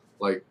 right?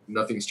 Like,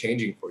 nothing's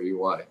changing for you.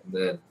 Why? And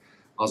then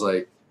I was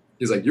like,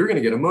 he's like, you're going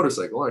to get a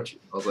motorcycle, aren't you?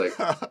 I was like,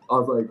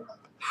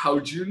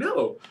 how'd you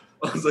know?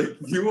 I was like,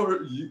 you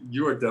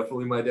are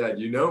definitely my dad.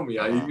 You know me.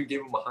 I even gave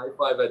him a high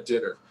five at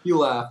dinner. He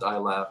laughed. I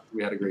laughed.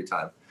 We had a great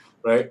time,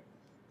 right?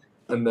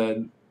 And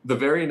then the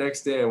very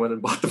next day, I went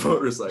and bought the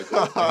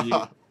motorcycle, and he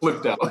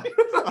flipped out.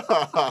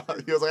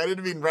 He was like, I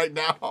didn't mean right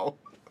now.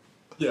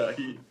 Yeah,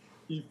 he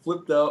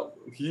flipped out.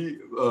 He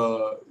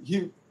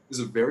is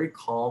a very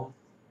calm,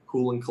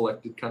 cool, and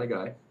collected kind of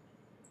guy,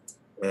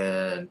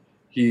 and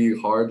he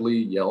hardly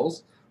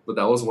yells. But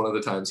that was one of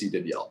the times he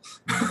did yell.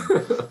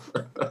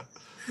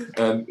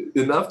 And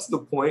enough to the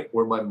point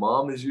where my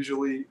mom is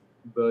usually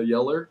the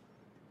yeller,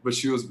 but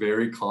she was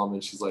very calm,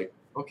 and she's like,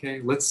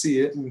 okay, let's see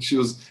it. And she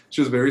was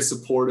very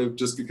supportive,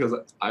 just because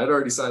I had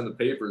already signed the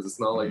papers. It's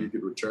not like you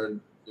could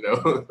return,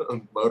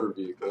 a motor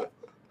vehicle.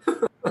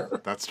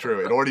 That's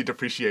true. It already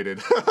depreciated.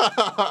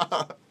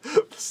 The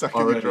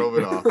second you drove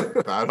it off.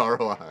 Bad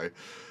ROI.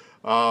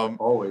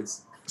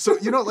 Always. So,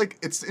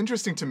 it's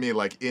interesting to me,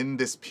 in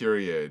this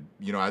period,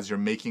 as you're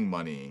making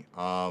money,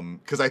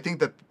 because I think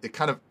that it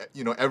kind of,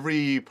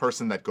 every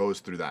person that goes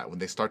through that, when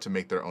they start to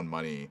make their own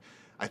money,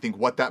 I think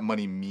what that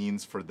money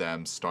means for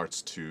them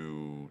starts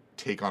to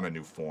take on a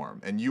new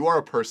form. And you are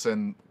a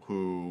person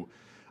who,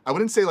 I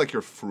wouldn't say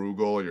you're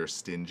frugal or you're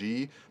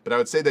stingy, but I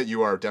would say that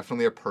you are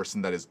definitely a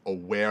person that is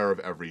aware of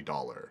every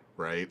dollar,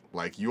 right?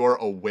 You are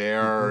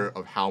aware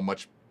of how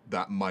much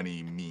that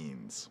money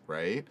means,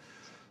 right?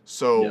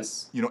 So,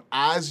 yes.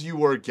 As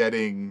you are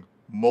getting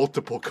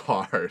multiple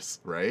cars,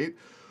 right?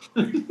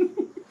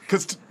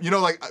 Because,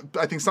 I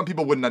think some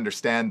people wouldn't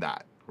understand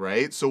that,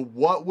 right? So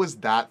what was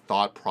that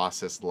thought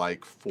process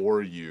like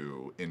for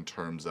you in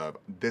terms of,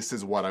 this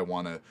is what I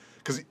want to,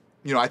 because,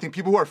 I think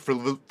people who are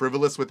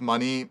frivolous with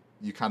money,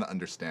 you kind of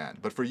understand.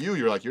 But for you,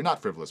 you're not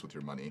frivolous with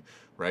your money,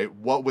 right?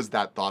 What was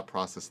that thought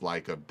process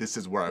like of, this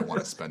is where I want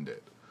to spend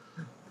it?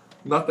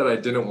 Not that I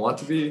didn't want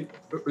to be,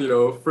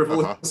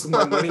 frivolous with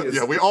my money.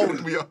 Yeah, we all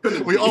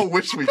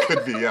wish we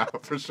could be, yeah,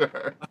 for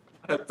sure.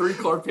 I had 3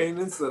 car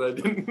payments that I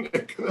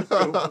couldn't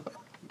go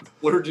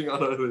splurging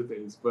on other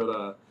things.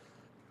 But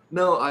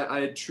no,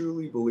 I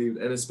truly believed,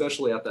 and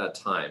especially at that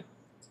time,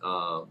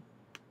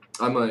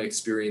 I'm an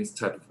experienced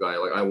type of guy.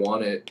 I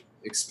wanted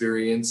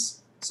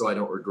experience so I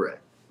don't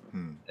regret.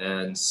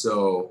 And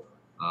so,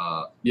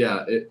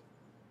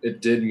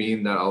 it did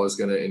mean that I was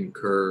going to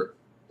incur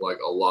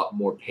a lot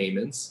more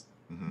payments.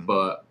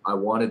 But I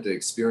wanted the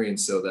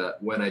experience so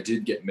that when I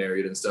did get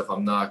married and stuff,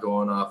 I'm not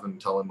going off and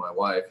telling my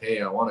wife,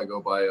 hey, I want to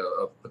go buy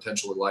a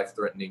potentially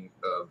life-threatening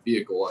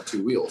vehicle on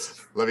 2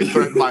 wheels. Let me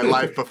threaten my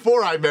life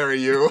before I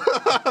marry you.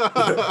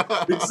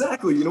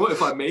 Exactly. You know what?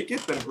 If I make it,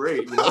 then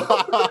great.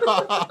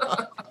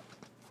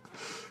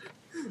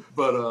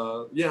 But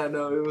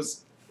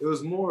it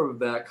was more of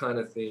that kind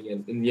of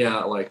thing. And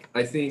yeah,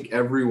 I think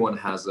everyone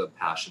has a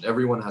passion.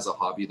 Everyone has a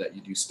hobby that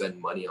you do spend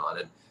money on.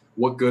 And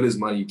what good is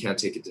money? You can't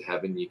take it to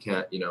heaven. You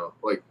can't, and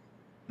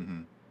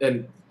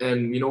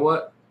you know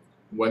what?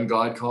 When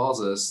God calls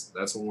us,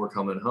 that's when we're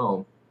coming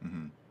home.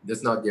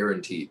 It's not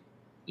guaranteed,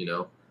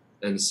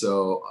 And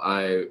so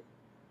I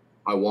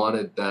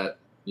wanted that,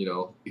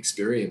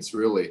 experience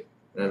really.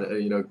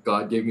 And,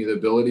 God gave me the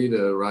ability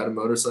to ride a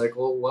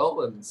motorcycle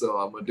well. And so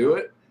I'm going to do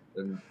it,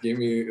 and gave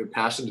me a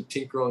passion to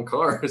tinker on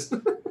cars.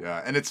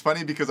 Yeah, and it's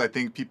funny because I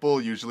think people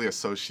usually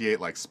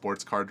associate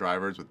sports car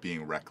drivers with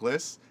being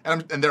reckless,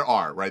 and there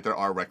are, right? There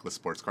are reckless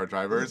sports car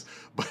drivers,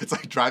 but it's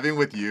driving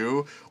with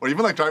you, or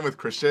even driving with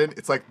Christian.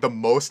 It's the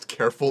most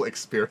careful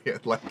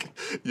experience.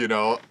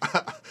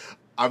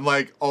 I'm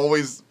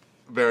always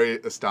very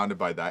astounded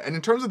by that. And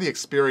in terms of the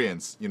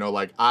experience, you know,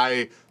 like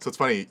so it's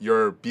funny,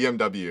 your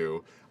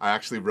BMW, I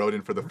actually rode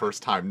in for the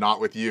first time, not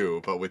with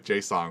you, but with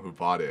Jae-sung who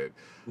bought it.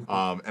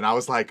 And I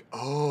was like,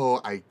 oh,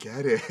 I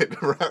get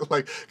it, right?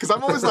 Like, because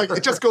I'm always like,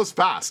 it just goes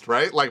fast,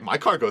 right? Like my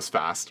car goes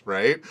fast,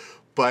 right?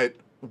 But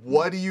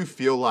what do you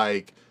feel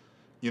like,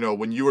 you know,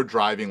 when you were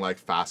driving like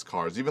fast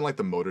cars, even like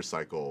the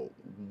motorcycle,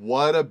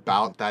 what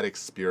about that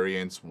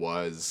experience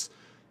was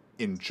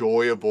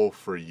enjoyable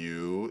for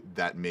you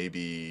that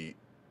maybe,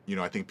 you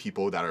know, I think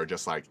people that are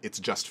just like, it's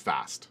just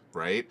fast,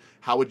 right?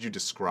 How would you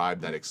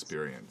describe that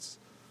experience?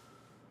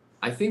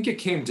 I think it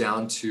came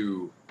down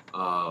to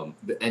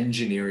the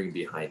engineering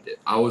behind it.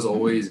 I was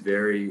always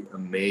very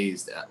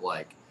amazed at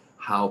like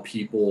how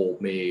people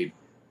made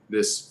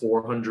this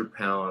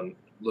 400-pound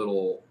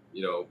little,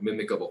 you know,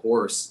 mimic of a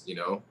horse, you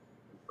know,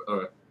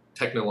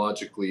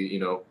 technological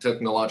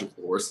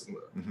horse,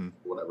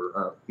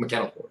 whatever,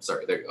 mechanical horse.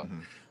 Sorry, there you go.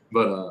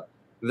 But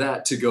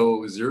that to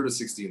go 0 to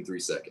 60 in 3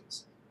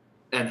 seconds,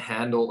 and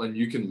handle, and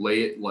you can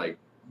lay it like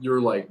you're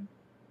like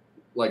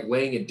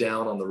laying it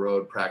down on the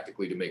road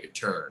practically to make a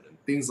turn and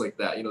things like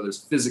that. You know, there's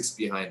physics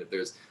behind it.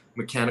 There's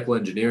mechanical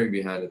engineering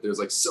behind it. There's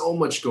like so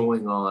much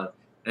going on,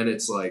 and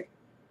it's like,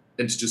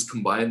 and to just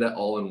combine that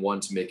all in one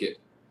to make it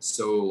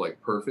so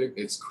like perfect,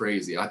 it's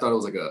crazy. I thought it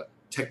was like a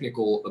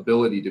technical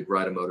ability to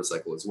ride a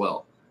motorcycle as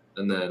well.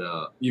 And then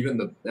even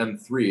the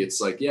M3, it's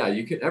like, yeah,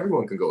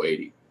 everyone can go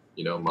 80,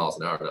 you know, miles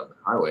an hour down the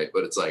highway,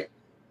 but it's like,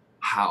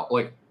 how,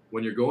 like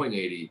when you're going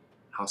 80,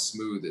 how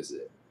smooth is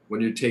it? When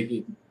you're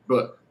taking,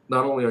 but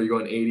not only are you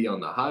going 80 on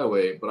the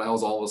highway, but I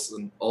was all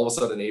of a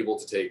sudden able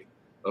to take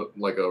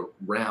like a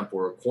ramp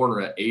or a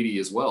corner at 80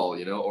 as well,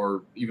 you know,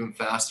 or even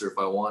faster if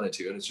I wanted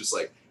to. And it's just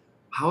like,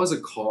 how is a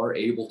car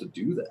able to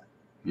do that?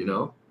 You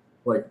know,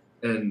 like,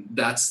 and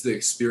that's the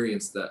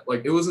experience that,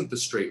 like, it wasn't the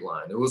straight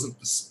line. It wasn't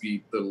the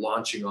speed, the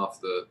launching off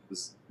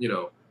this, you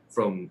know,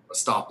 from a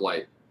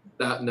stoplight.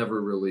 That never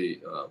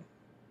really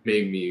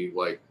made me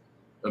like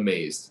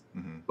amazed.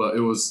 But it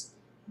was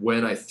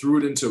when I threw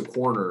it into a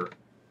corner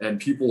and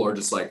people are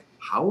just like,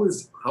 how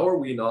are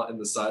we not in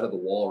the side of the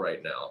wall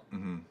right now?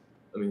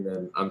 I mean,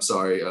 and I'm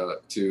sorry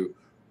to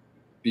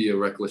be a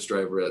reckless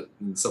driver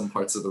in some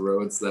parts of the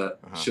roads that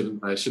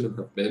I shouldn't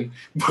have been,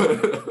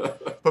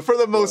 but for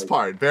the most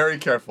part, very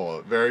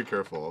careful, very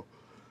careful.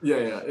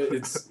 Yeah,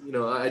 it's, you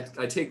know,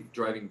 I take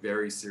driving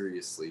very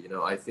seriously. You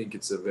know, I think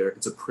it's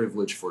a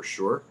privilege for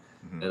sure,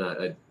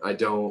 and I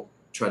don't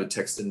try to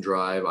text and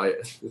drive.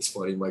 It's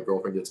funny, my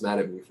girlfriend gets mad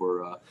at me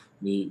for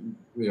me,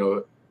 you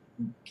know,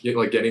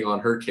 getting on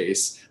her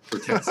case for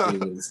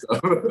texting and stuff.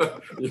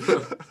 You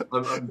know,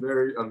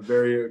 I'm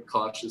very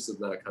cautious of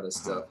that kind of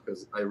stuff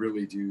because I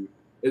really do.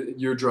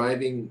 You're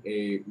driving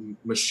a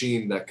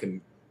machine that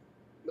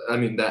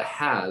that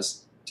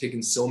has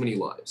taken so many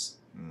lives,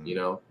 you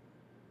know,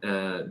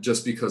 and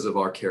just because of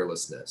our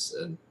carelessness.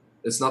 And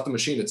it's not the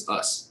machine, it's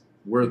us.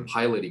 We're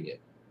piloting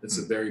it. It's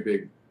a very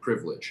big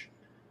privilege.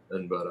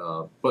 And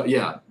but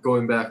yeah,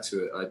 going back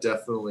to it,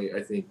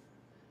 I think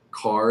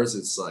cars,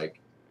 it's like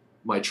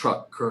my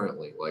truck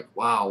currently, like,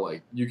 wow,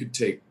 like you could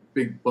take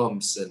big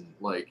bumps and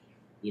like,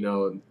 you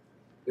know,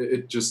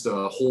 it just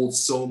holds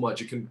so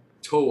much. It can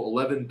tow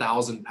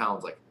 11,000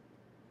 pounds. Like,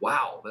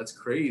 wow, that's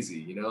crazy,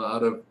 you know,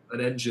 out of an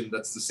engine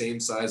that's the same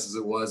size as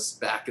it was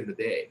back in the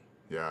day.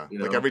 Yeah, you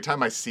like know? every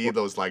time I see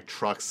those like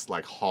trucks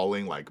like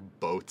hauling like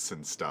boats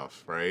and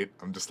stuff, right?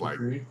 I'm just like,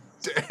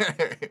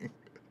 dang.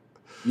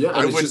 Yeah,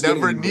 I would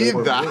never need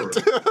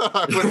that.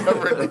 I would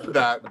never need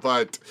that.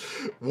 But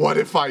what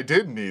if I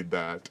did need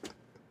that?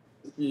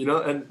 You know,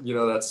 and you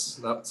know that's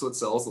what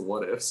sells the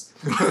what ifs.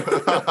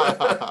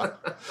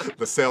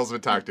 The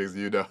salesman tactics,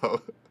 you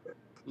know.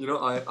 You know,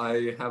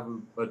 I have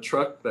a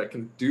truck that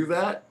can do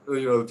that.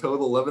 You know,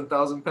 total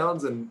 11,000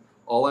 pounds, and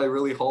all I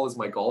really haul is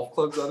my golf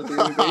clubs on a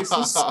daily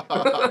basis.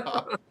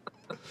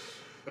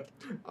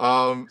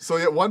 So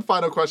yeah, one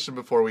final question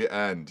before we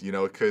end. You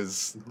know,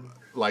 because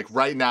like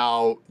right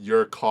now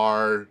your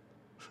car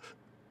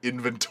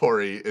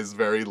inventory is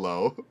very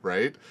low,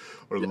 right?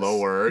 Or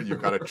lower.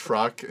 You've got a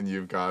truck and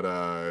you've got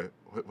a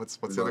what's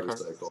the other car?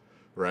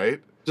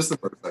 Right? Just a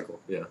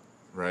motorcycle, yeah.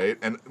 Right?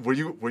 And were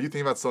you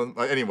thinking about some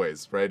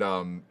anyways, right?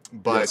 But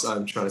yes,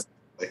 I'm trying to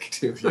bike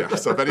too. Yeah,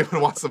 so if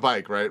anyone wants a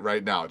bike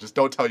right now, just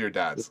don't tell your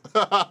dads.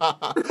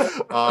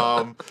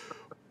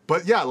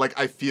 But yeah, like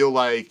I feel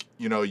like,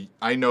 you know,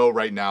 I know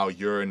right now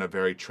you're in a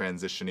very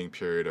transitioning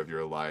period of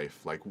your life.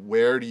 Like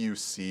where do you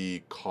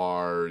see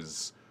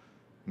cars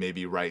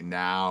maybe right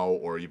now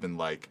or even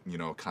like, you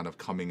know, kind of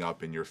coming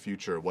up in your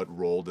future? What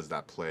role does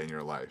that play in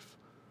your life?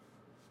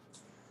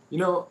 You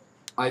know,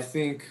 I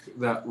think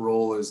that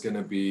role is going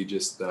to be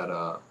just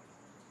that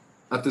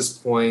at this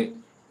point,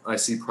 I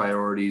see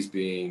priorities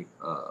being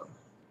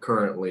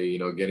currently, you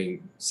know,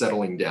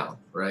 settling down,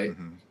 right?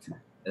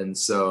 And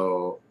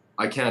so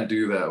I can't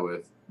do that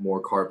with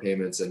more car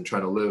payments and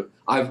trying to live.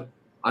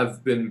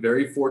 I've been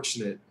very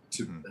fortunate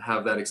to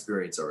have that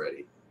experience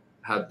already.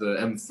 Had the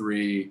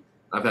M3.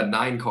 I've had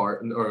 9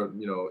 cars, or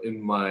you know,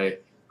 in my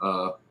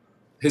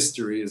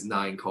history is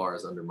 9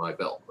 cars under my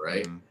belt,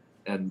 right?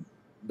 And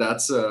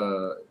that's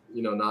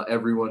not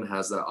everyone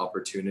has that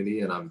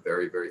opportunity, and I'm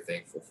very, very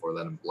thankful for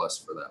that and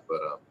blessed for that.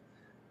 But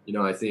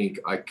I think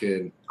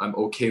I'm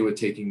okay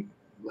with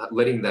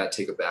letting that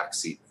take a back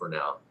seat for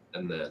now.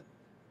 And then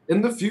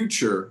in the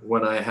future,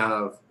 when I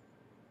have,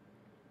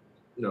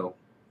 you know,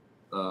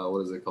 what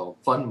is it called?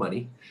 Fun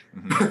money.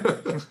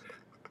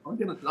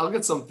 Mm-hmm. I'll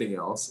get something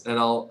else, and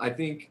I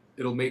think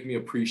it'll make me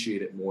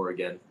appreciate it more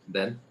again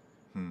then.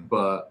 Hmm.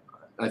 But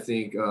I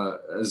think,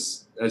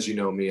 as you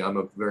know me, I'm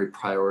a very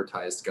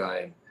prioritized guy,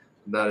 and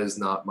that is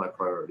not my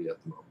priority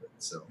at the moment.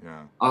 So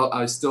Yeah.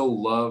 I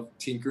still love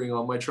tinkering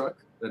on my truck,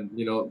 and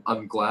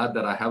I'm glad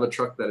that I have a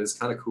truck that is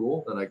kind of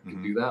cool and I can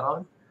Mm-hmm. do that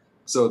on.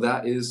 So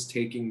that is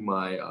taking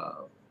my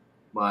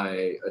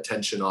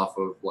attention off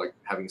of like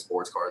having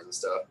sports cars and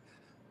stuff.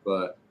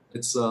 But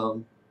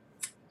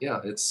yeah,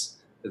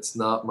 it's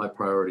not my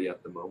priority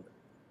at the moment.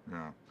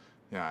 Yeah.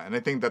 Yeah. And I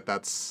think that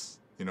that's,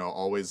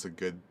 always a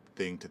good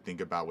thing to think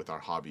about with our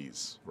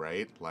hobbies,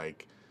 right?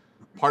 Like,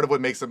 part of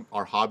what makes them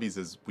our hobbies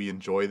is we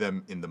enjoy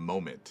them in the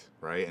moment,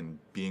 right? And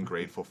being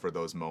grateful for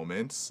those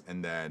moments.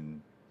 And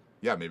then,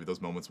 yeah, maybe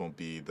those moments won't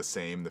be the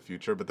same in the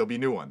future, but there'll be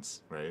new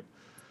ones, right?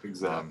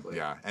 Exactly.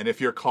 Yeah. And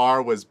if your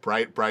car was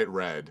bright, bright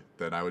red,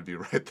 then I would be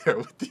right there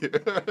with you.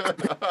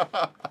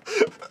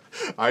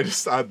 I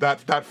just,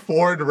 that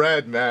Ford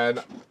red, man.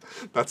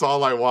 That's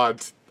all I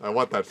want. I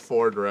want that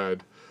Ford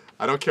red.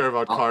 I don't care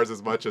about I'll, cars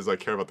as much as I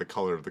care about the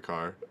color of the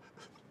car.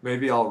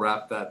 Maybe I'll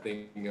wrap that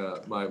thing,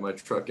 my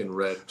truck in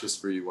red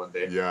just for you one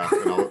day. Yeah,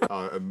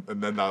 and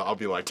and then I'll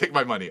be like, take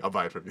my money, I'll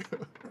buy it from you.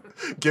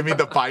 Give me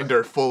the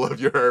binder full of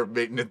your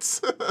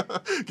maintenance.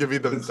 Give me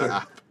the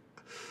app.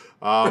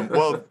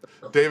 Well,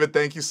 David,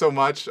 thank you so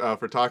much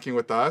for talking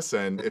with us.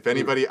 And if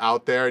anybody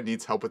out there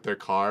needs help with their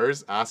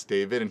cars, ask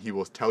David, and he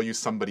will tell you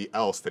somebody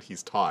else that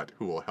he's taught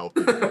who will help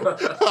you,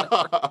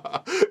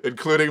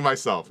 including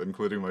myself.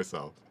 Including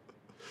myself.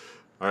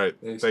 All right,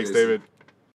 Thanks, thanks, Jason. David.